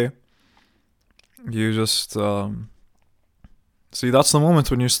play, you just see, that's the moment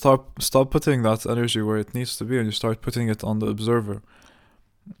when you stop putting that energy where it needs to be, and you start putting it on the observer.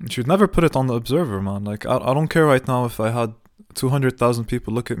 You should never put it on the observer, man. Like, I don't care right now if I had 200,000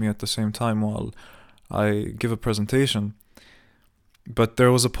 people look at me at the same time while I give a presentation. But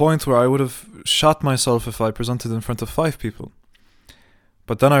there was a point where I would have shot myself if I presented in front of 5 people.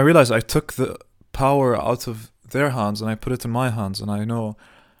 But then I realized I took the power out of their hands and I put it in my hands, and I know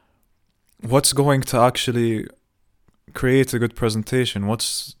what's going to actually create a good presentation,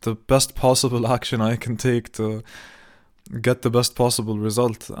 what's the best possible action I can take to get the best possible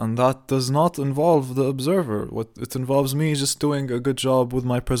result. And that does not involve the observer. What it involves me just doing a good job with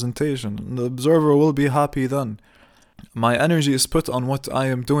my presentation, and the observer will be happy then. My energy is put on what I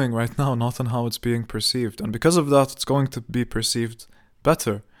am doing right now, not on how it's being perceived, and because of that it's going to be perceived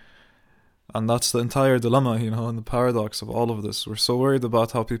better. And that's the entire dilemma, and the paradox of all of this. We're so worried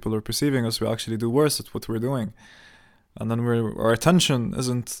about how people are perceiving us, we actually do worse at what we're doing. And then our attention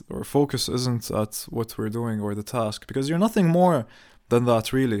isn't, or focus isn't at what we're doing or the task, because you're nothing more than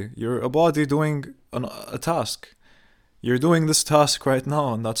that, really. You're a body doing a task. You're doing this task right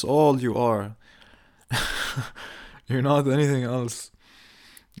now, and that's all you are. You're not anything else.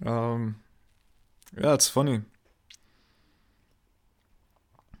 Yeah, it's funny.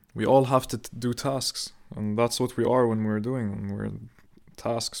 We all have to do tasks, and that's what we are when we're doing. When we're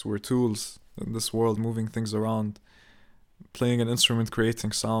tasks, we're tools in this world, moving things around, playing an instrument,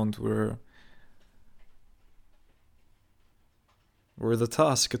 creating sound. We're the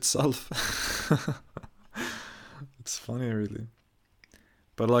task itself. It's funny, really.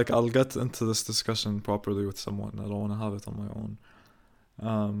 But I'll get into this discussion properly with someone. I don't want to have it on my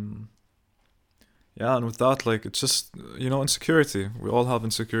own. Yeah, and with that, it's just, insecurity. We all have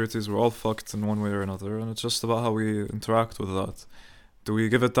insecurities. We're all fucked in one way or another, and it's just about how we interact with that. Do we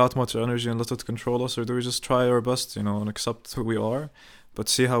give it that much energy and let it control us, or do we just try our best, and accept who we are, but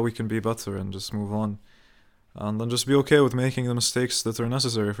see how we can be better and just move on? And then just be okay with making the mistakes that are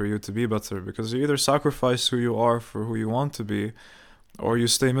necessary for you to be better, because you either sacrifice who you are for who you want to be, or you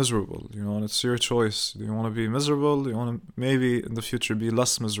stay miserable, and it's your choice. Do you want to be miserable? Do you want to maybe in the future be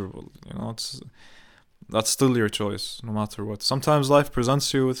less miserable? That's still your choice, no matter what. Sometimes life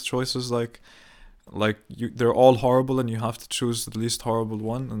presents you with choices they're all horrible, and you have to choose the least horrible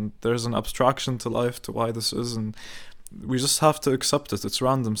one. And there's an abstraction to life, to why this is, and we just have to accept it. It's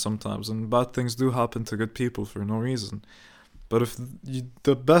random sometimes, and bad things do happen to good people for no reason. But if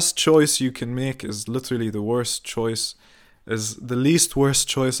the best choice you can make is literally the worst choice, is the least worst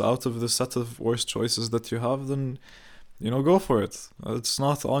choice out of the set of worst choices that you have, then go for it. It's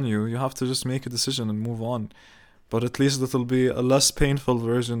not on you. You have to just make a decision and move on. But at least it'll be a less painful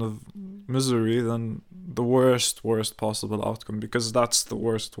version of misery than the worst possible outcome, because that's the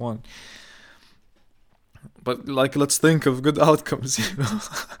worst one. But let's think of good outcomes,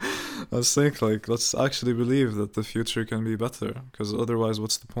 Let's think, let's actually believe that the future can be better, because otherwise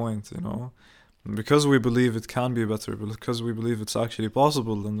what's the point, Because we believe it can be better, because we believe it's actually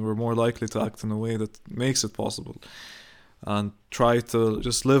possible, then we're more likely to act in a way that makes it possible, and try to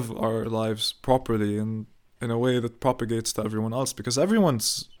just live our lives properly and in a way that propagates to everyone else, because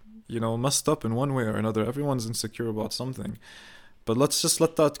everyone's, messed up in one way or another. Everyone's insecure about something. But let's just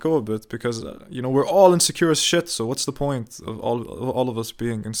let that go a bit, because, we're all insecure as shit, so what's the point of all of us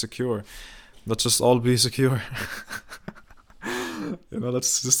being insecure? Let's just all be secure.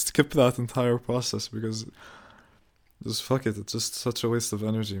 Let's just skip that entire process, because just fuck it. It's just such a waste of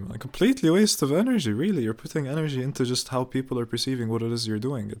energy, man. Completely waste of energy, really. You're putting energy into just how people are perceiving what it is you're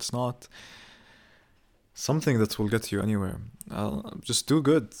doing. It's not something that will get you anywhere. Just do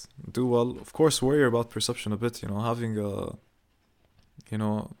good. Do well. Of course, worry about perception a bit, having a,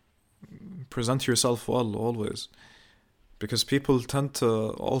 present yourself well always. Because people tend to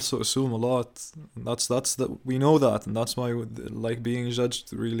also assume a lot. We know that, and that's why being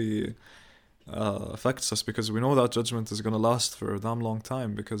judged really affects us, because we know that judgment is gonna last for a damn long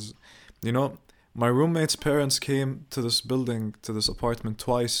time. Because, my roommate's parents came to this building, to this apartment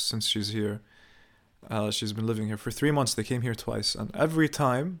twice since she's here. She's been living here for 3 months. They came here twice, and every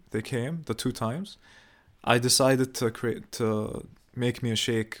time they came, the 2 times, I decided to make me a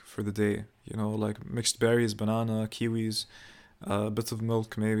shake for the day. Mixed berries, banana, kiwis, a bit of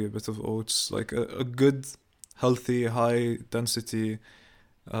milk, maybe a bit of oats, a good, healthy, high density,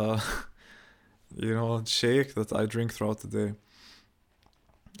 shake that I drink throughout the day.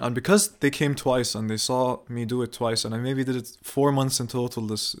 And because they came twice and they saw me do it twice, and I maybe did it 4 months in total,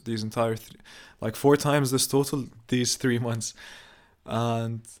 these entire 4 times this total, these 3 months.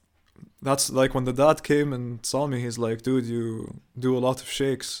 And that's when the dad came and saw me, he's like, dude, you do a lot of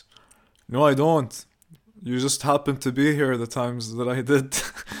shakes. No, I don't. You just happen to be here the times that I did.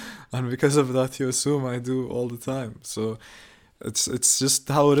 And because of that, you assume I do all the time. So it's just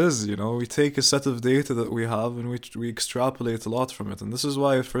how it is, We take a set of data that we have, and we extrapolate a lot from it. And this is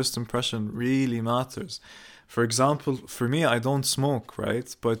why a first impression really matters. For example, for me, I don't smoke,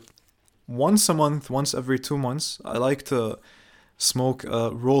 right? But once a month, once every 2 months, I like to smoke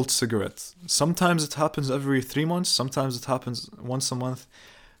a rolled cigarette. Sometimes it happens every 3 months, sometimes it happens once a month,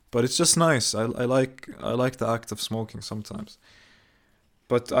 but it's just nice. I like the act of smoking sometimes.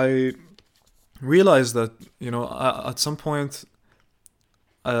 But I realized that, at some point,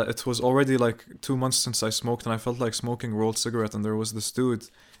 it was already like 2 months since I smoked, and I felt like smoking a rolled cigarette. And there was this dude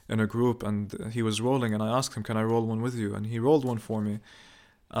in a group, and he was rolling, and I asked him, "Can I roll one with you?" And he rolled one for me,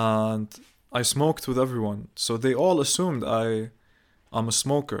 and I smoked with everyone. So they all assumed I'm a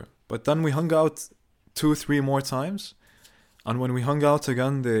smoker. But then we hung out 2, 3 more times, and when we hung out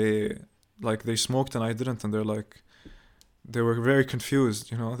again, they smoked and I didn't, and they were very confused.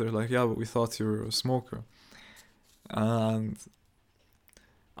 They're like, "Yeah, but we thought you were a smoker." And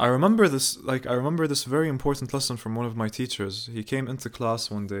I remember this very important lesson from one of my teachers. He came into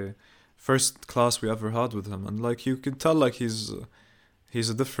class one day, first class we ever had with him, and like you could tell, like he's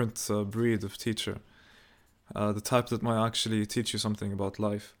a different breed of teacher, the type that might actually teach you something about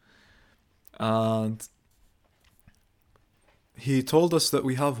life. And he told us that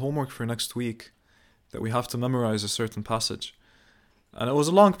we have homework for next week, that we have to memorize a certain passage. And it was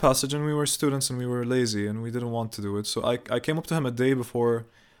a long passage, and we were students and we were lazy and we didn't want to do it. So I came up to him a day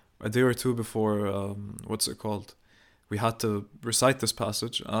or two before, what's it called? We had to recite this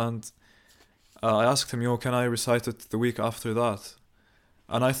passage, and I asked him, "Yo, can I recite it the week after that?"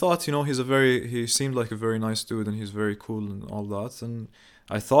 And I thought, he seemed like a very nice dude, and he's very cool and all that. And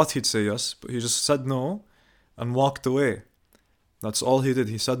I thought he'd say yes, but he just said no and walked away. That's all he did.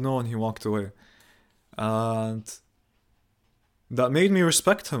 He said no and he walked away. And that made me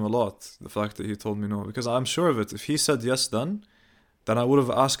respect him a lot, the fact that he told me no, because I'm sure of it. If he said yes then I would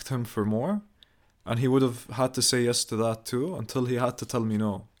have asked him for more, and he would have had to say yes to that too until he had to tell me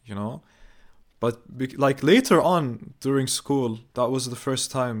no. But like later on during school, that was the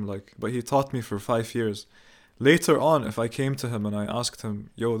first time. But he taught me for 5 years. Later on, if I came to him and I asked him,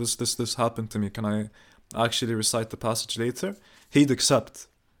 "Yo, this happened to me. Can I actually recite the passage later?" He'd accept.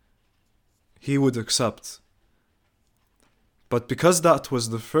 He would accept. But because that was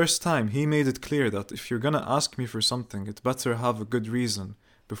the first time, he made it clear that if you're gonna ask me for something, it better have a good reason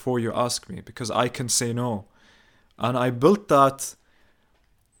before you ask me, because I can say no. And I built that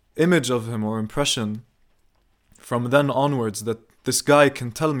image of him, or impression, from then onwards, that this guy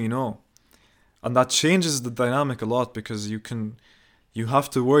can tell me no. And that changes the dynamic a lot, because you have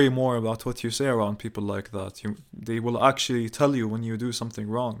to worry more about what you say around people like that. They will actually tell you when you do something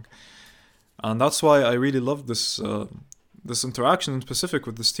wrong. And that's why I really love this interaction in specific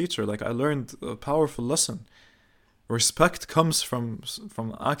with this teacher. Like, I learned a powerful lesson. Respect comes from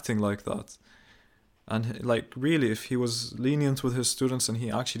acting like that. And like, really, if he was lenient with his students and he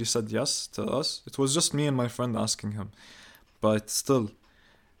actually said yes to us, it was just me and my friend asking him. But still,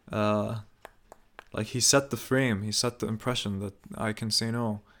 like, he set the frame, he set the impression that I can say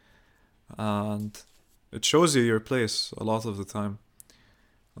no. And it shows you your place a lot of the time.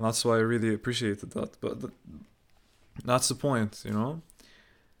 And that's why I really appreciated that. But that's the point.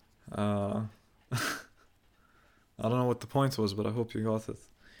 Uh, I don't know what the point was, but I hope you got it.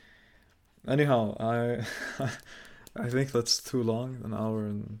 Anyhow, I think that's too long, an hour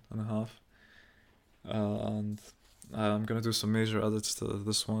and a half. And I'm gonna do some major edits to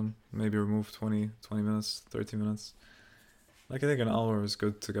this one. Maybe remove 20 minutes, 30 minutes. Like, I think an hour is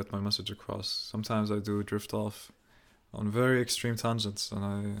good to get my message across. Sometimes I do drift off on very extreme tangents,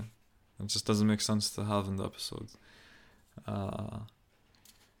 and it just doesn't make sense to have in the episode.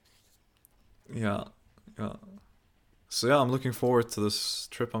 Yeah, yeah. So yeah, I'm looking forward to this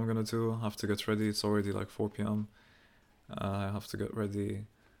trip I'm gonna do. I have to get ready. It's already like 4 p.m. I have to get ready,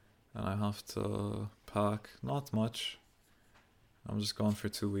 and I have to pack. Not much. I'm just gone for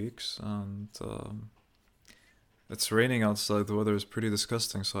 2 weeks, and it's raining outside. The weather is pretty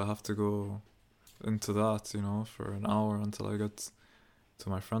disgusting, so I have to go into that, for an hour until I get to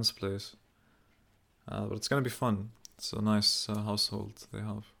my friend's place. But it's gonna be fun. It's a nice household they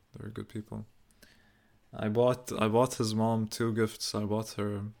have. They're good people. I bought his mom 2 gifts. I bought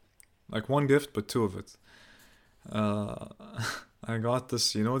her like 1 gift, but 2 of it. Uh, I got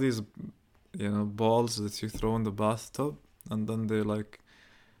this, these, balls that you throw in the bathtub, and then they like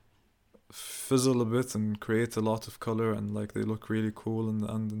fizzle a bit and create a lot of color, and like they look really cool in the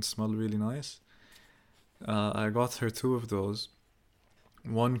end and smell really nice. I got her 2 of those.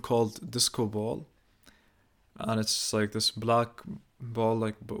 One called Disco Ball, and it's like this black ball,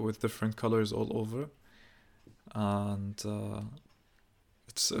 like, but with different colors all over. And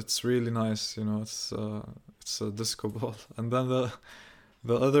it's really nice. It's a disco ball. And then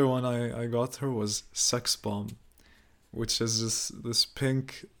the other one I got her was Sex Bomb, which is this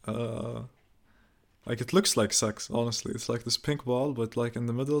pink Like it looks like sex, honestly. It's like this pink ball, but like in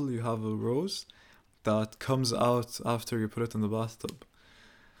the middle you have a rose that comes out after you put it in the bathtub.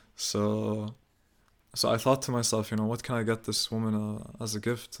 So so I thought to myself, what can I get this woman as a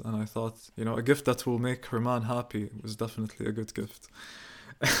gift? And I thought, a gift that will make her man happy was definitely a good gift.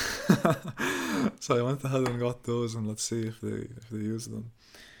 So I went ahead and got those, and let's see if they use them.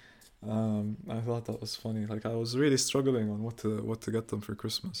 I thought that was funny. Like I was really struggling on what to get them for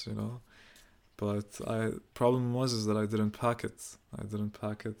Christmas. But I problem was is that I didn't pack it. I didn't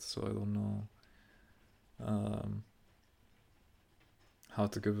pack it, so I don't know um, how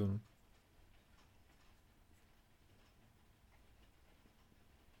to give them.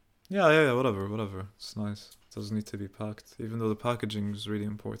 Yeah, whatever. It's nice. It doesn't need to be packed, even though the packaging is really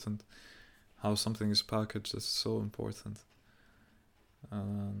important. How something is packaged is so important.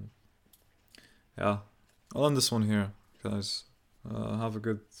 Um, yeah, I'll end this one here, guys. Have a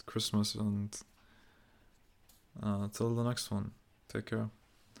good Christmas, and till the next one. Take care.